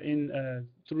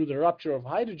through the rupture of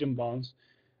hydrogen bonds,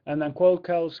 and then coiled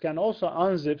coils can also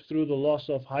unzip through the loss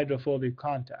of hydrophobic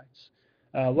contacts.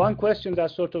 One question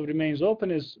that sort of remains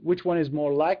open is which one is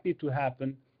more likely to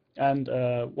happen, and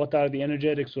what are the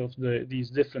energetics of these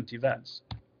different events.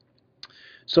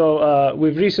 So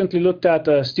we've recently looked at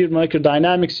steered molecular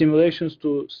dynamics simulations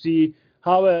to see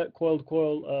how a coiled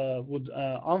coil would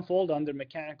unfold under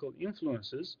mechanical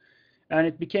influences. And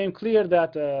it became clear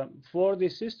that for the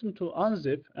system to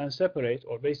unzip and separate,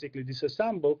 or basically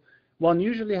disassemble, one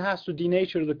usually has to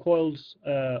denature the coils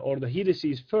or the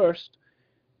helices first,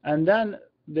 and then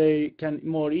they can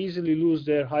more easily lose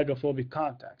their hydrophobic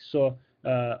contacts. So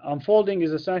unfolding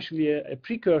is essentially a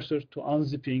precursor to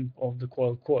unzipping of the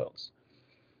coiled coils.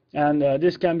 And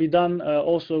this can be done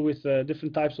also with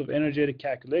different types of energetic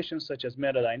calculations, such as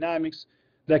metadynamics,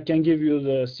 that can give you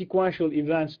the sequential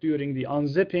events during the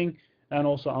unzipping and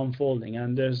also unfolding.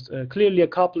 And there's clearly a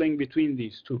coupling between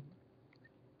these two.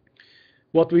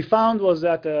 What we found was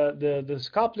that this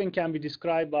coupling can be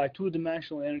described by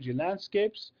two-dimensional energy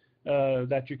landscapes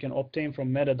that you can obtain from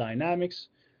metadynamics.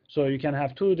 So you can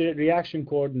have two reaction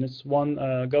coordinates, one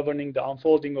governing the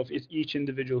unfolding of each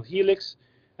individual helix,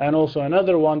 and also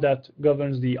another one that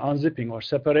governs the unzipping or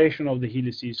separation of the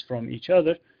helices from each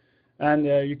other. And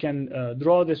you can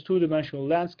draw this two-dimensional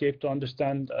landscape to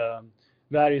understand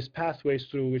various pathways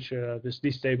through which this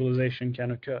destabilization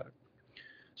can occur.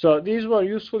 So these were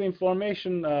useful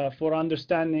information for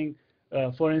understanding,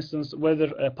 for instance, whether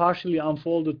a partially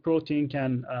unfolded protein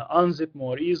can unzip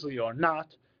more easily or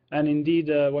not. And indeed,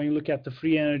 when you look at the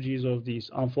free energies of these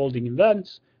unfolding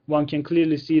events, one can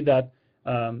clearly see that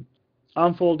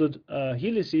unfolded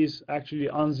helices actually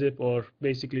unzip or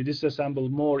basically disassemble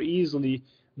more easily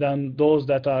than those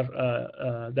that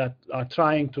are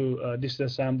trying to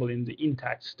disassemble in the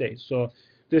intact state. So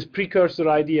this precursor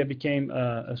idea became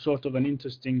a sort of an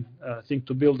interesting thing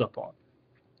to build upon.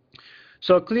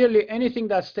 So clearly, anything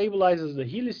that stabilizes the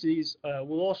helices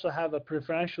will also have a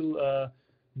preferential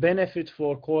benefit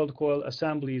for coiled-coil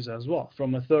assemblies as well,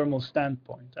 from a thermal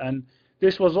standpoint. And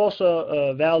this was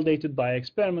also validated by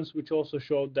experiments, which also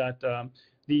showed that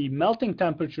the melting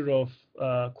temperature of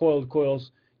coiled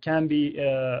coils can be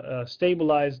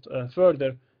stabilized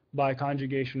further by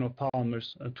conjugation of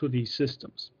polymers to these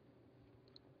systems.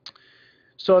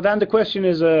 So then the question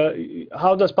is,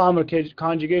 how does polymer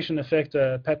conjugation affect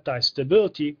peptide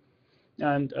stability?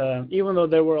 And even though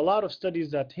there were a lot of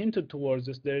studies that hinted towards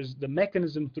this, there's the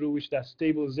mechanism through which that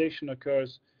stabilization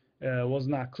occurs was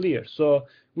not clear. So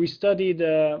we studied,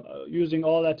 using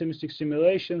all atomistic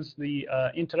simulations, the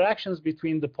interactions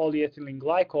between the polyethylene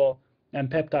glycol and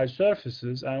peptide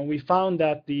surfaces, and we found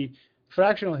that the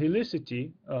fractional helicity,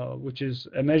 which is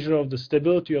a measure of the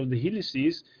stability of the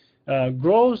helices,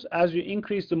 grows as you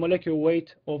increase the molecular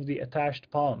weight of the attached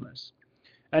polymers.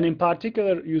 And in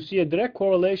particular, you see a direct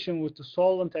correlation with the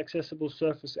solvent accessible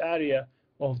surface area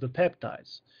of the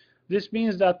peptides. This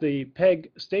means that the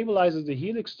PEG stabilizes the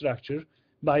helix structure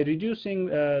by reducing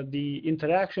the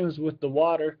interactions with the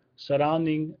water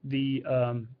surrounding the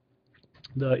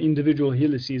individual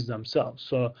helices themselves.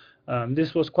 So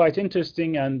this was quite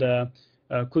interesting and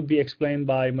could be explained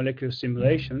by molecular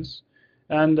simulations.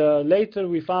 And later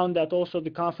we found that also the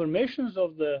conformations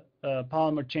of the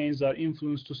polymer chains are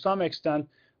influenced to some extent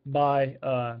by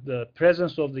the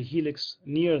presence of the helix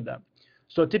near them.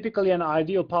 So typically an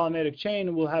ideal polymeric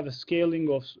chain will have a scaling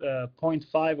of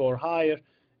 0.5 or higher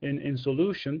in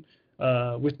solution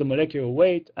with the molecular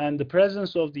weight, and the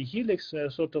presence of the helix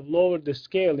sort of lowered the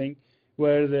scaling,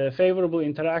 where the favorable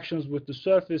interactions with the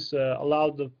surface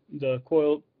allowed the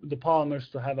polymers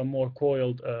to have a more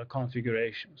coiled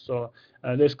configuration. So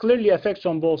there's clearly effects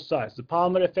on both sides. The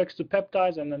polymer affects the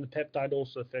peptides, and then the peptide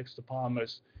also affects the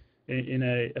polymers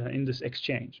in this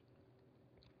exchange.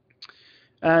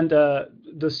 And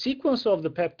the sequence of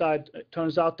the peptide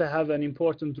turns out to have an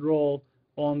important role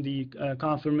on the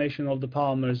conformation of the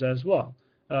polymers as well.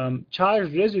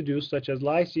 Charged residues such as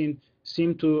lysine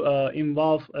seem to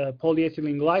involve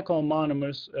polyethylene glycol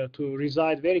monomers to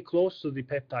reside very close to the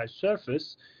peptide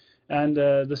surface. And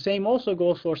the same also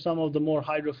goes for some of the more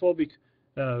hydrophobic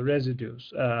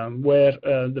residues, where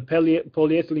the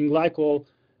polyethylene glycol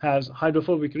has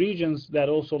hydrophobic regions that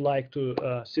also like to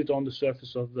sit on the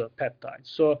surface of the peptide.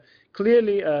 So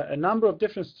clearly a number of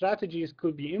different strategies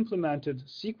could be implemented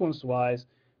sequence-wise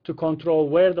to control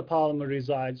where the polymer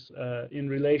resides in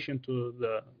relation to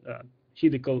the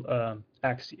helical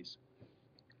axes.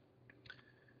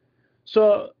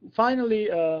 So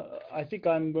finally, I think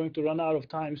I'm going to run out of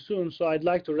time soon, so I'd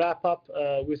like to wrap up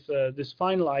with this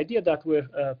final idea that we're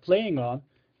playing on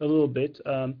a little bit.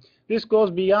 This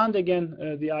goes beyond,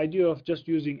 again, the idea of just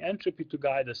using entropy to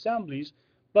guide assemblies,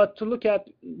 but to look at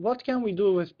what can we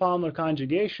do with polymer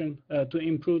conjugation to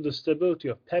improve the stability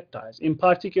of peptides. In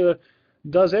particular,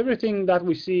 does everything that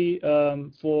we see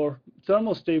for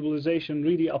thermal stabilization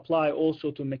really apply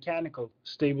also to mechanical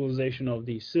stabilization of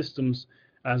these systems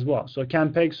as well. So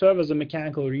can PEG serve as a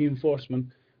mechanical reinforcement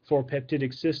for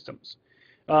peptidic systems?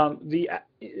 The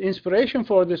inspiration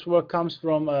for this work comes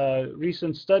from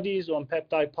recent studies on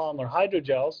peptide-polymer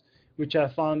hydrogels, which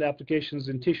have found applications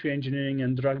in tissue engineering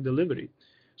and drug delivery.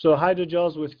 So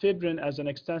hydrogels with fibrin as an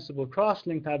extensible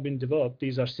cross-link have been developed.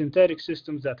 These are synthetic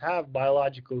systems that have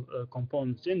biological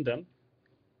components in them.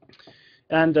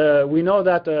 And we know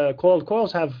that coiled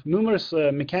coils have numerous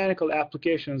mechanical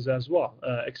applications as well.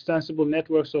 Extensible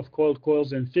networks of coiled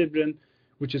coils in fibrin,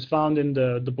 which is found in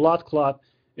the blood clot,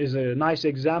 is a nice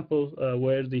example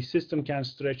where the system can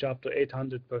stretch up to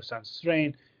 800%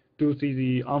 strain due to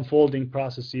the unfolding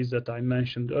processes that I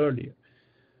mentioned earlier.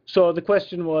 So the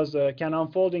question was, can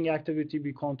unfolding activity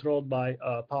be controlled by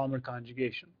polymer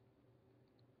conjugation?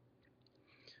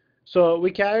 So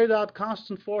we carried out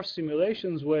constant force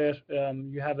simulations where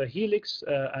you have a helix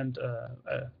and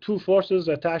two forces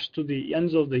attached to the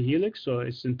ends of the helix, so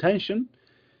it's in tension.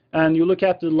 And you look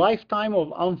at the lifetime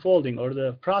of unfolding, or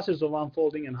the process of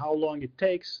unfolding, and how long it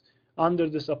takes under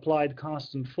this applied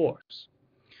constant force.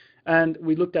 And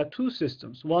we looked at two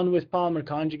systems, one with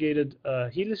polymer-conjugated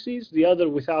helices, the other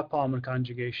without polymer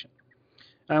conjugation.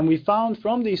 And we found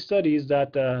from these studies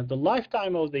that the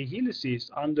lifetime of the helices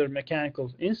under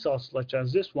mechanical insults, such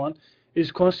as this one,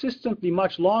 is consistently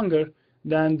much longer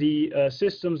than the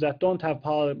systems that don't have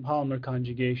polymer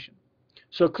conjugation.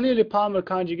 So clearly, polymer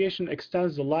conjugation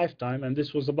extends the lifetime, and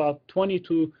this was about 20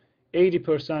 to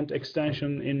 80%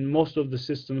 extension in most of the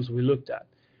systems we looked at.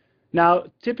 Now,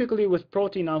 typically with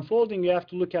protein unfolding, you have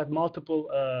to look at multiple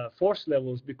force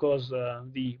levels because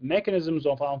the mechanisms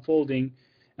of unfolding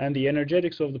and the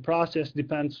energetics of the process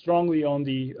depend strongly on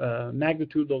the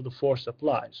magnitude of the force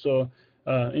applied. So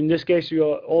in this case, you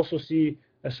also see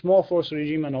a small force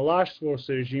regime and a large force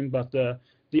regime, but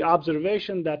the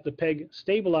observation that the PEG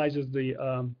stabilizes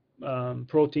the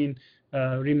protein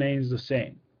remains the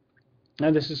same.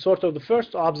 And this is sort of the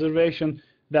first observation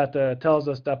that tells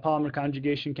us that polymer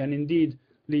conjugation can indeed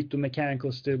lead to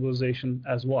mechanical stabilization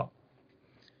as well.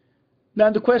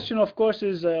 Then the question, of course,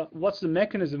 is what's the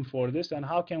mechanism for this and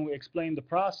how can we explain the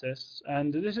process?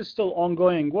 And this is still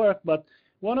ongoing work, but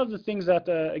one of the things that,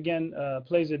 again,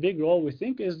 plays a big role, we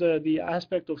think, is the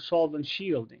aspect of solvent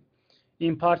shielding.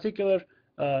 In particular,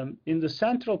 in the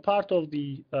central part of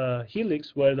the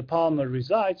helix where the polymer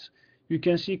resides, you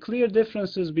can see clear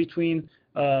differences between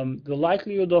the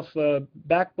likelihood of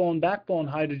backbone-backbone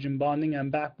hydrogen bonding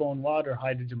and backbone-water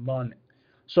hydrogen bonding.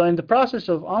 So in the process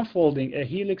of unfolding, a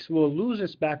helix will lose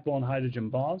its backbone hydrogen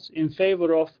bonds in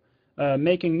favor of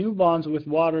making new bonds with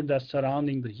water that's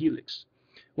surrounding the helix.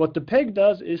 What the PEG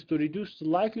does is to reduce the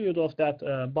likelihood of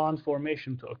that bond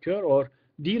formation to occur or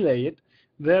delay it,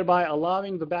 thereby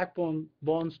allowing the backbone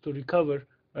bonds to recover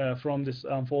from this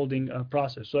unfolding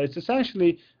process. So it's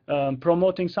essentially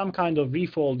promoting some kind of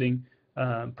refolding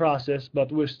process,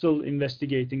 but we're still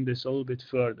investigating this a little bit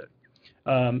further.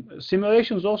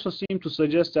 Simulations also seem to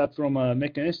suggest that from a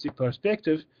mechanistic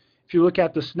perspective, if you look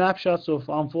at the snapshots of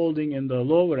unfolding in the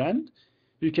lower end,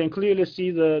 you can clearly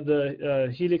see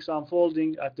the helix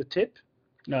unfolding at the tip.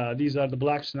 These are the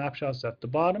black snapshots at the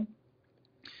bottom.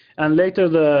 And later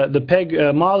the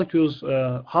PEG molecules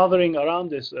hovering around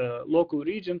this local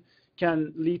region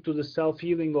can lead to the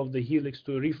self-healing of the helix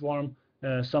to reform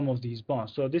some of these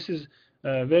bonds. So this is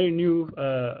very new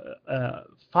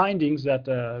findings that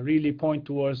really point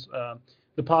towards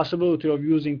the possibility of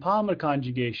using polymer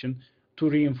conjugation to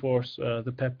reinforce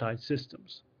the peptide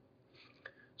systems.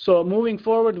 So moving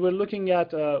forward, we're looking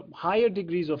at higher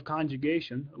degrees of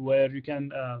conjugation where you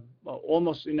can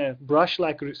almost in a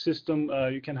brush-like system,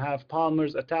 you can have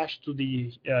polymers attached to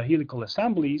the helical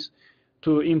assemblies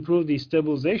to improve the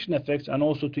stabilization effects and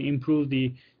also to improve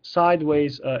the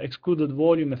sideways excluded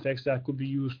volume effects that could be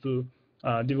used to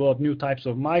develop new types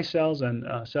of micelles and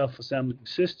self-assembling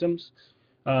systems.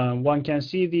 One can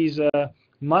see these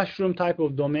mushroom type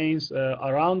of domains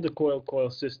around the coil-coil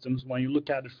systems when you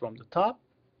look at it from the top.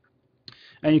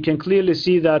 And you can clearly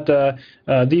see that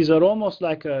these are almost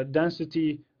like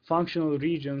density functional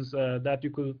regions that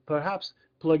you could perhaps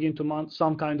plug into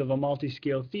some kind of a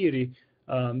multiscale theory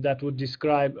that would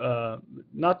describe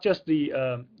not just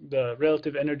the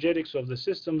relative energetics of the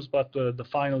systems, but the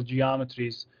final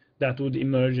geometries that would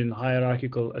emerge in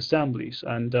hierarchical assemblies.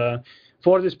 And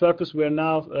for this purpose, we're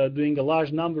now doing a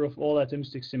large number of all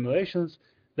atomistic simulations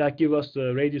that give us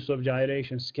the radius of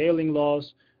gyration scaling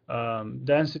laws,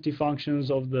 density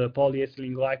functions of the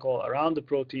polyethylene glycol around the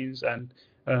proteins, and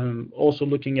also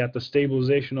looking at the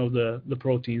stabilization of the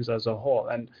proteins as a whole.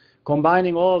 And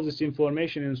combining all of this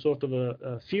information in sort of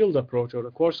a field approach or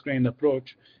a coarse-grained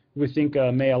approach, we think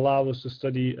may allow us to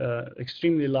study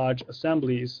extremely large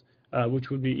assemblies, which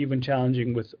would be even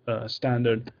challenging with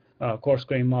standard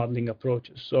coarse-grained modeling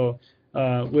approaches. So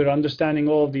we're understanding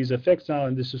all of these effects now,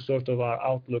 and this is sort of our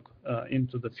outlook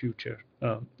into the future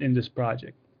in this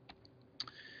project.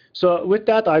 So with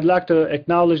that, I'd like to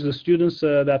acknowledge the students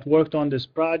that worked on this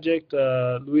project.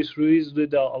 Luis Ruiz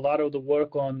did a lot of the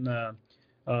work on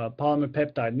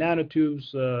polymer-peptide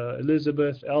nanotubes.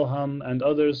 Elizabeth, Elham, and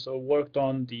others worked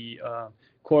on the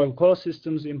coiled-coil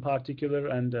systems in particular,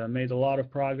 and made a lot of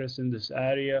progress in this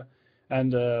area.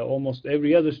 And almost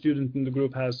every other student in the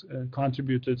group has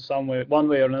contributed one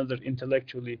way or another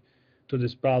intellectually to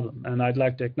this problem. And I'd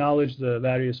like to acknowledge the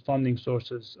various funding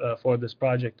sources for this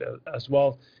project as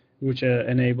well, which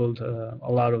enabled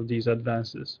a lot of these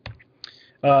advances.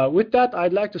 With that,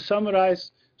 I'd like to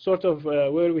summarize sort of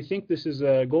where we think this is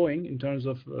going in terms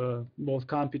of both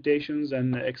computations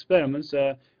and experiments.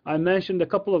 I mentioned a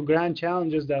couple of grand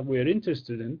challenges that we're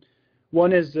interested in.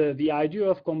 One is the idea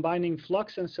of combining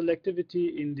flux and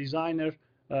selectivity in designer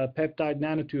peptide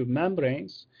nanotube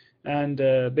membranes, and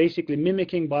basically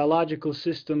mimicking biological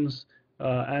systems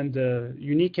and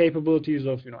unique capabilities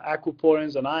of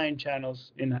aquaporins and ion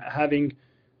channels in having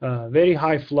very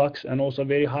high flux and also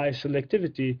very high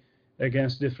selectivity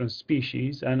against different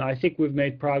species. And I think we've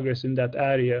made progress in that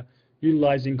area,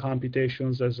 utilizing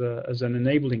computations as an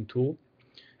enabling tool.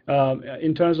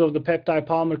 In terms of the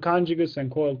peptide-polymer conjugates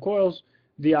and coiled-coils,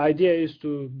 the idea is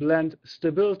to blend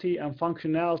stability and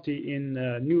functionality in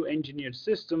new engineered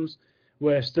systems,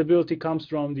 where stability comes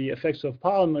from the effects of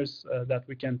polymers that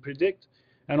we can predict,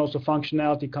 and also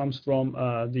functionality comes from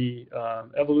the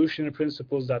evolutionary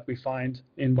principles that we find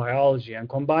in biology. And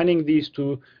combining these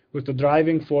two with the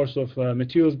driving force of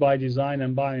materials by design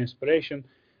and bioinspiration,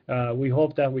 we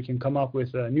hope that we can come up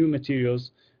with new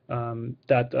materials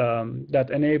that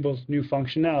enables new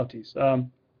functionalities.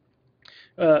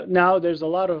 Now there's a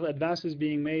lot of advances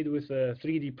being made with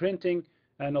 3D printing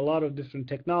and a lot of different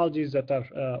technologies that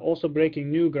are also breaking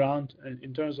new ground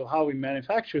in terms of how we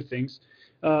manufacture things.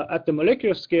 At the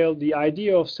molecular scale, the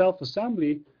idea of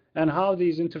self-assembly and how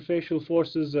these interfacial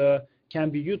forces can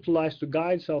be utilized to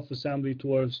guide self-assembly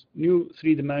towards new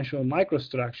three-dimensional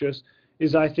microstructures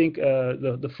is, I think,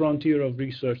 the frontier of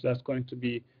research that's going to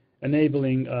be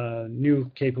enabling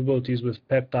new capabilities with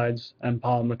peptides and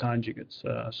polymer conjugates.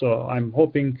 So I'm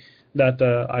hoping that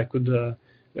I could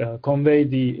convey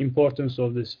the importance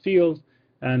of this field,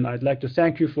 and I'd like to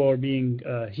thank you for being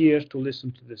here to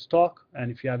listen to this talk.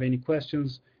 And if you have any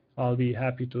questions, I'll be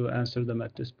happy to answer them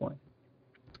at this point.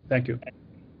 Thank you.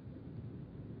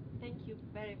 Thank you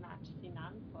very much,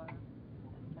 Sinan, for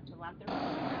such a wonderful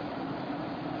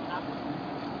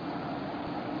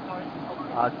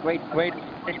great.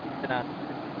 Thank you, Sinan.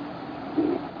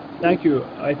 Thank you.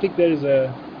 I think there is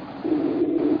a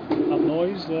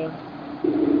noise.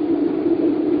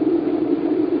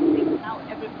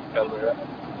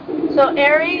 So,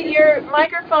 Ari, your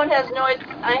microphone has noise.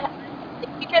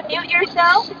 You can mute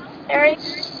yourself, Ari.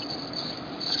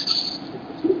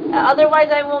 Otherwise,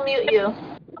 I will mute you.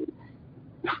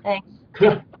 Thanks.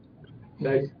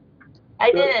 Nice.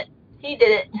 I did it. He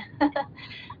did it.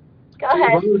 Go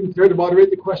ahead. Is there to moderate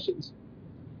the questions?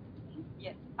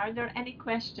 Yes. Are there any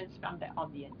questions from the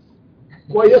audience?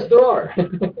 Well, yes, there are.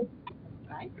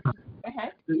 Right. Go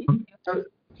ahead, please.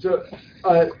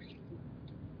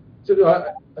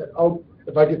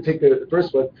 If I could take the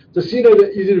first one. So, Sinan,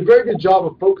 you did a very good job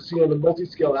of focusing on the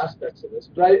multi-scale aspects of this.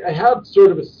 But I have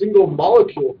sort of a single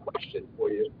molecule question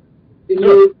for you. In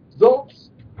your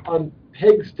results on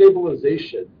PEG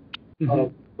stabilization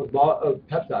of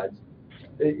peptides,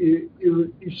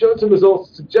 you showed some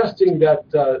results suggesting that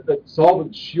that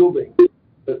solvent shielding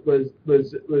was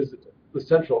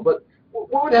central. But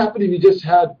what would happen if you just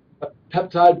had a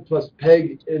peptide plus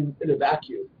PEG in a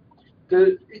vacuum?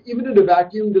 Even in a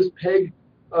vacuum, does PEG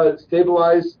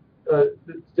stabilize the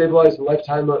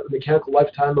mechanical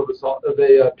lifetime of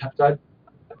a peptide?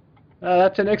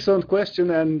 That's an excellent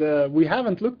question, and we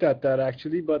haven't looked at that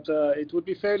actually, but it would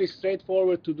be fairly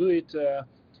straightforward to do it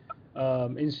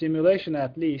in simulation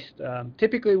at least.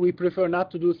 Typically, we prefer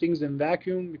not to do things in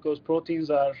vacuum because proteins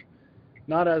are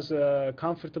not as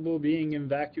comfortable being in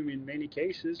vacuum in many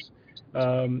cases.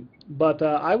 But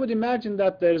I would imagine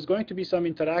that there's going to be some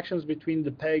interactions between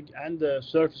the PEG and the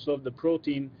surface of the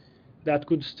protein that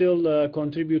could still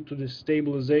contribute to this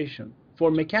stabilization. For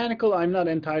mechanical, I'm not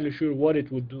entirely sure what it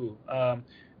would do.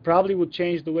 Probably would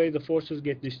change the way the forces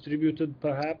get distributed,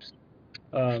 perhaps.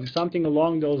 Something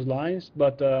along those lines,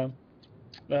 but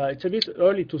it's a bit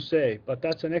early to say, but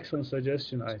that's an excellent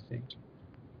suggestion, I think.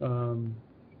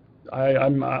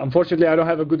 Unfortunately, I don't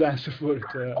have a good answer for it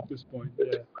at this point.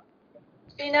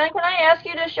 Sinan, can I ask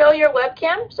you to show your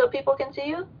webcam so people can see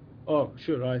you? Oh,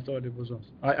 sure. I thought it was on.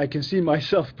 I can see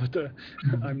myself, but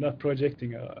I'm not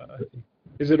projecting. I think.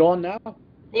 Is it on now?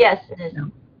 Yes, it is.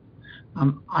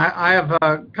 Yeah. I have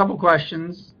a couple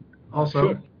questions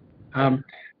also. Sure.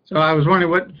 So I was wondering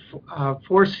what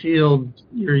force field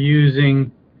you're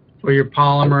using for your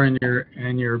polymer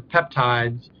and your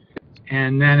peptides,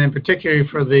 and then in particular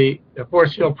for the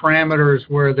force field parameters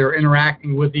where they're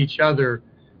interacting with each other.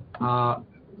 How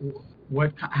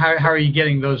are you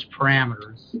getting those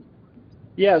parameters?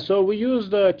 Yeah, so we use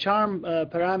the charm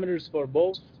parameters for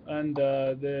both, and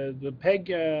the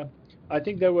PEG. I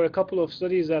think there were a couple of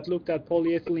studies that looked at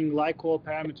polyethylene glycol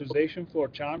parameterization for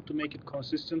charm to make it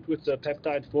consistent with the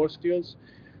peptide force fields.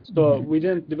 So we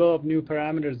didn't develop new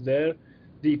parameters there.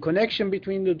 The connection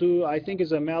between the two, I think,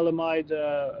 is a maleimide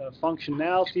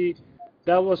functionality.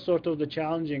 That was sort of the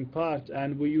challenging part,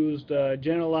 and we used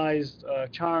generalized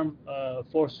charm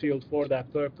force field for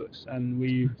that purpose. And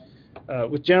we,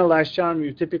 with generalized charm,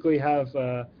 you typically have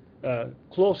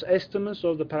close estimates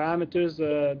of the parameters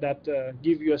that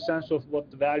give you a sense of what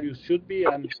the values should be,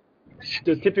 and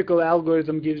the typical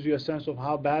algorithm gives you a sense of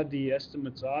how bad the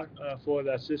estimates are for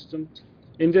that system.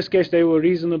 In this case, they were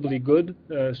reasonably good,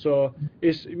 so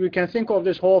we can think of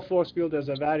this whole force field as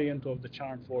a variant of the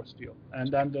charm force field,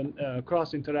 and then the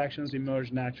cross interactions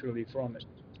emerge naturally from it.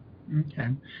 Okay.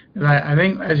 I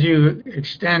think as you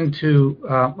extend to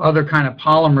other kind of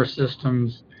polymer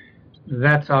systems,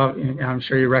 that's all. I'm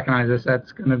sure you recognize this.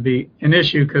 That's going to be an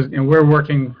issue because we're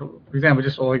working, for example,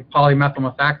 just like polymethyl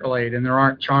methacrylate, and there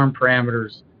aren't charm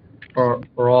parameters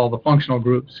for all the functional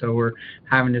groups. So we're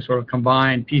having to sort of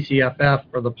combine PCFF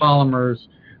for the polymers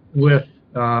with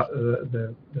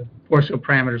the force field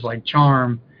parameters like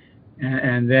charm,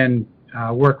 and then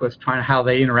work with trying to how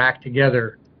they interact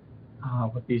together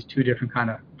with these two different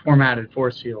kind of formatted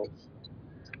force fields.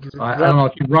 So I don't know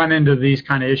if you've run into these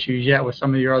kind of issues yet with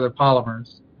some of your other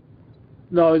polymers.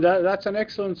 No, that's an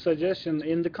excellent suggestion.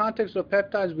 In the context of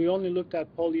peptides, we only looked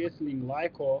at polyethylene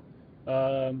glycol.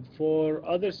 For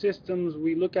other systems,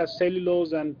 we look at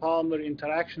cellulose and polymer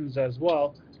interactions as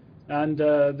well, and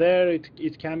there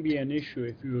it can be an issue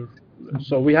if you're.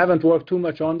 So we haven't worked too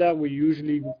much on that. We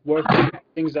usually work on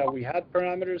things that we had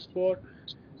parameters for,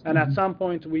 and at some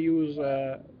point we use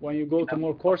when you go to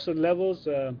more coarser levels.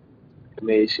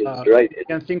 You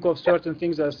can think of certain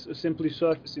things as simply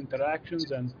surface interactions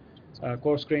and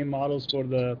coarse-grained models for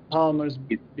the polymers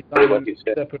becoming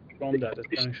separate from that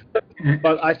essentially.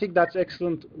 But I think that's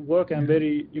excellent work and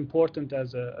very important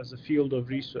as a field of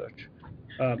research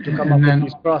to come up with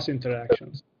these cross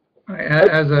interactions.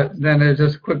 Then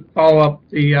just a quick follow-up,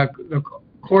 the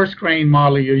coarse-grained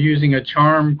model, you're using a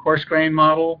charm coarse-grained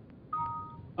model?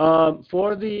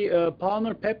 For the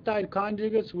polymer-peptide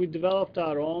conjugates, we developed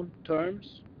our own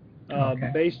terms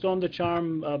based on the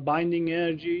charm binding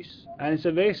energies, and it's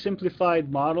a very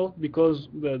simplified model because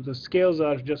the scales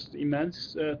are just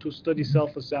immense to study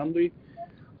self-assembly.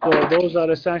 So those are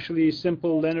essentially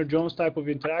simple Lennard-Jones type of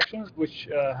interactions, which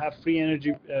have free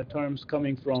energy terms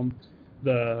coming from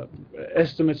the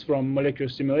estimates from molecular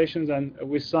simulations and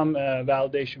with some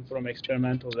validation from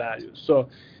experimental values. So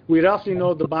we roughly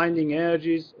know the binding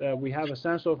energies. We have a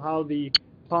sense of how the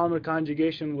polymer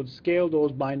conjugation would scale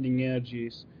those binding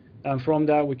energies. And from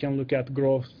that, we can look at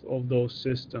growth of those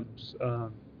systems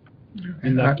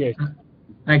in that case.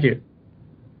 Thank you.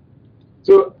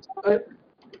 So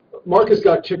Marcus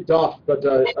got kicked off, but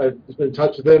I've been in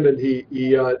touch with him, and he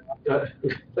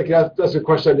that's a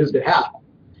question on his behalf.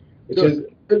 Which is,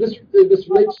 this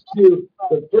relates to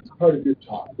the first part of your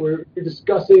talk, where you're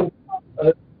discussing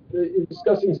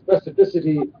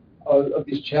specificity of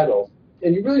these channels,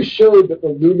 and you really showed that the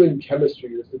lumen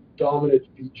chemistry is the dominant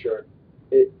feature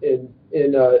in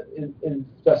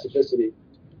specificity.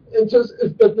 And so,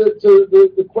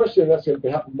 the question that's on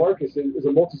behalf of Marcus is a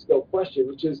multiscale question,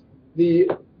 which is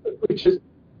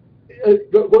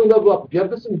going level up. If you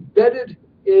have this embedded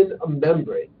in a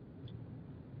membrane,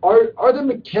 are there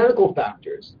mechanical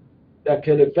factors that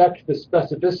can affect the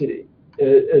specificity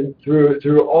and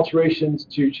through alterations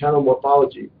to channel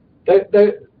morphology? That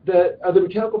are the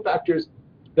mechanical factors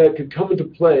that could come into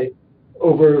play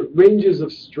over ranges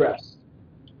of stress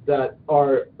that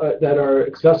are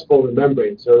accessible in the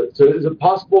membrane. So is it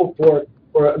possible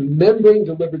for a membrane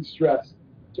delivered stress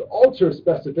to alter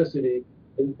specificity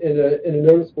in a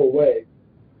noticeable way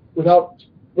without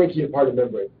breaking apart a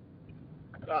membrane?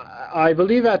 I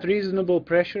believe at reasonable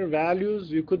pressure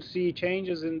values, you could see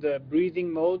changes in the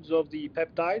breathing modes of the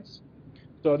peptides.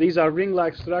 So these are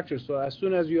ring-like structures. So as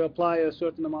soon as you apply a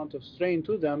certain amount of strain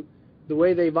to them, the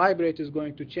way they vibrate is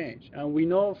going to change. And we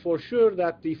know for sure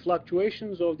that the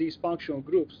fluctuations of these functional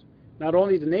groups, not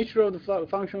only the nature of the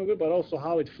functional group, but also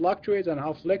how it fluctuates and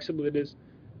how flexible it is,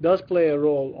 does play a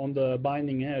role on the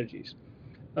binding energies.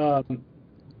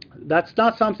 That's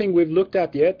not something we've looked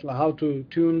at yet, how to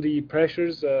tune the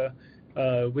pressures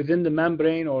within the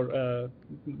membrane, or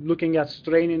looking at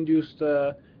strain-induced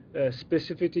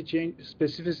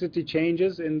specificity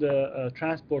changes in the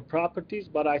transport properties,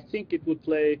 but I think it would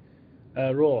play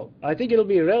a role. I think it'll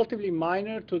be relatively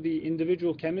minor to the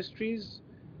individual chemistries,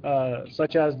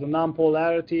 such as the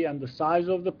non-polarity and the size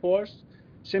of the pores,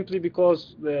 simply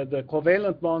because the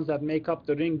covalent bonds that make up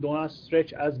the ring do not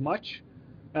stretch as much.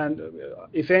 And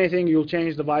if anything, you'll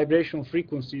change the vibrational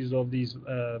frequencies of these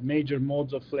major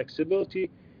modes of flexibility.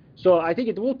 So I think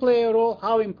it will play a role.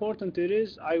 How important it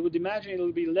is, I would imagine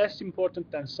it'll be less important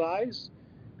than size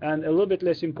and a little bit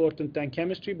less important than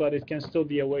chemistry, but it can still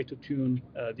be a way to tune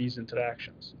these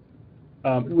interactions.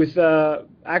 With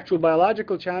actual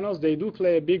biological channels, they do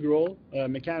play a big role,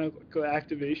 mechanical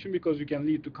activation, because you can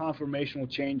lead to conformational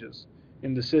changes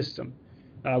in the system.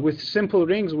 With simple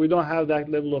rings, we don't have that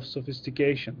level of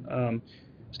sophistication.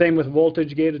 Same with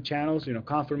voltage-gated channels,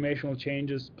 conformational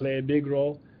changes play a big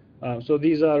role. So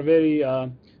these are very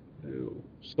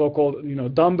so-called,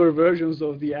 dumber versions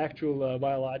of the actual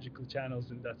biological channels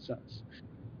in that sense.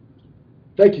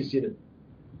 Thank you, Sinan.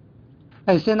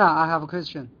 Hey, Sinan, I have a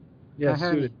question. Yes,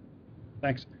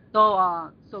 thanks.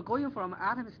 So, going from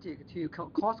Atomistic to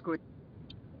coarse-grained,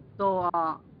 so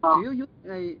do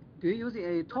you use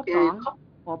a top-down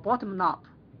or bottom-up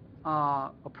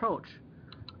approach?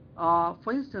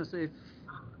 For instance,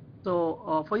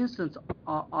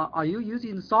 are you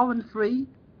using solvent-free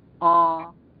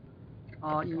or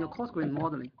in your coarse-grained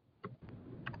modeling?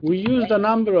 We used a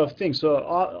number of things. So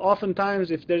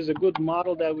oftentimes, if there's a good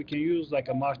model that we can use, like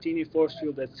a Martini force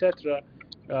field, etc.,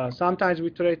 sometimes we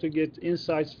try to get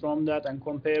insights from that and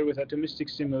compare with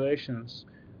atomistic simulations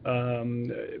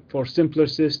for simpler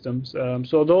systems.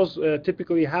 So those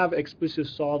typically have explicit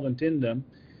solvent in them.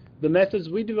 The methods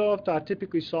we developed are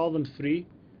typically solvent-free.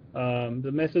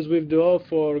 The methods we've developed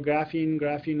for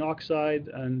graphene oxide,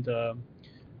 and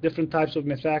different types of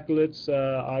methacrylates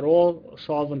are all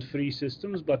solvent-free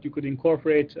systems, but you could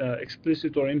incorporate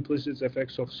explicit or implicit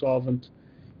effects of solvent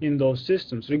in those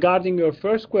systems. Regarding your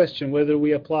first question, whether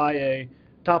we apply a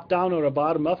top-down or a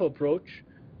bottom-up approach,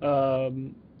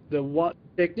 the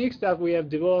techniques that we have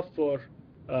developed for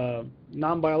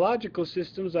non-biological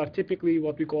systems are typically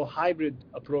what we call hybrid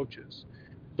approaches.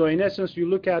 So in essence, you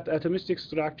look at atomistic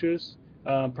structures,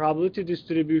 probability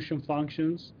distribution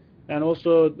functions, and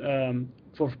also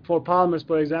for polymers,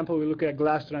 for example, we look at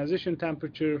glass transition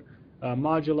temperature,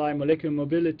 moduli, molecular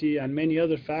mobility, and many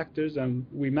other factors, and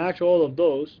we match all of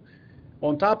those.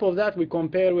 On top of that, we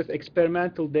compare with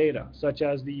experimental data, such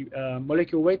as the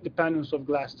molecular weight dependence of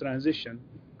glass transition,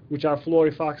 which are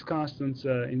Flory-Fox constants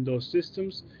in those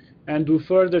systems, and do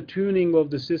further tuning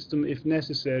of the system if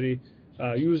necessary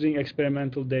using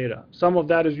experimental data. Some of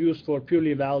that is used for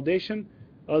purely validation.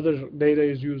 Other data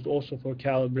is used also for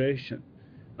calibration.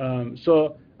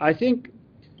 So I think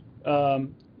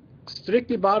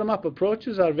strictly bottom-up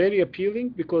approaches are very appealing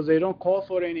because they don't call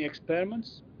for any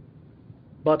experiments,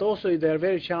 but also they're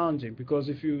very challenging because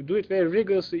if you do it very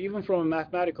rigorously, even from a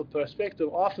mathematical perspective,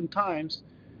 oftentimes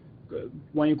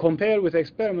when you compare with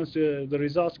experiments, the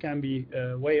results can be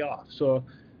way off. So,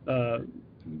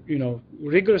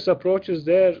 rigorous approaches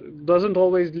there doesn't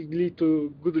always lead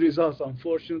to good results,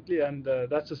 unfortunately, and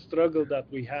that's a struggle that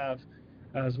we have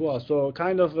as well. So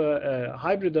kind of a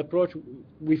hybrid approach,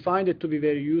 we find it to be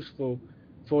very useful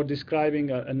for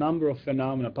describing a number of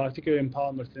phenomena, particularly in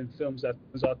polymer thin films. That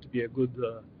turns out to be a good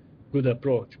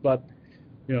approach. But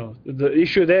the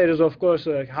issue there is, of course,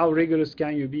 how rigorous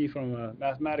can you be from a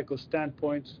mathematical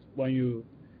standpoint when you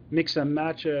mix and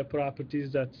match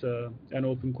properties? That's an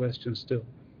open question still.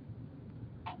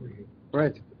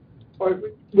 Right. All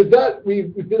right. With that,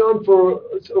 we've been on for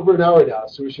over an hour now,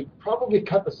 so we should probably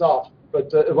cut this off.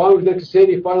 But Ivana, would you like to say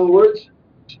any final words?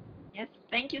 Yes,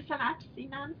 thank you so much,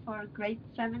 Sinan, for a great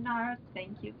seminar.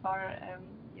 Thank you for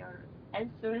your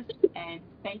answers, and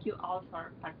thank you all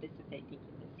for participating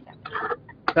in this seminar.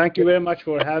 Thank you very much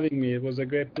for having me. It was a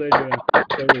great pleasure, and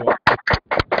thanks everyone.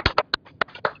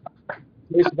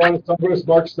 Ivana,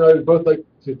 Mark Snyder, would both like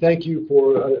to thank you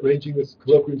for arranging this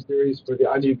colloquium series for the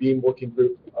Anya Beam Working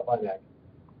Group of INAG.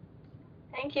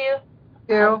 Thank you. Thank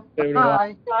you. Everyone.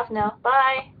 Bye. Off now.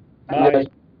 Bye. Bye.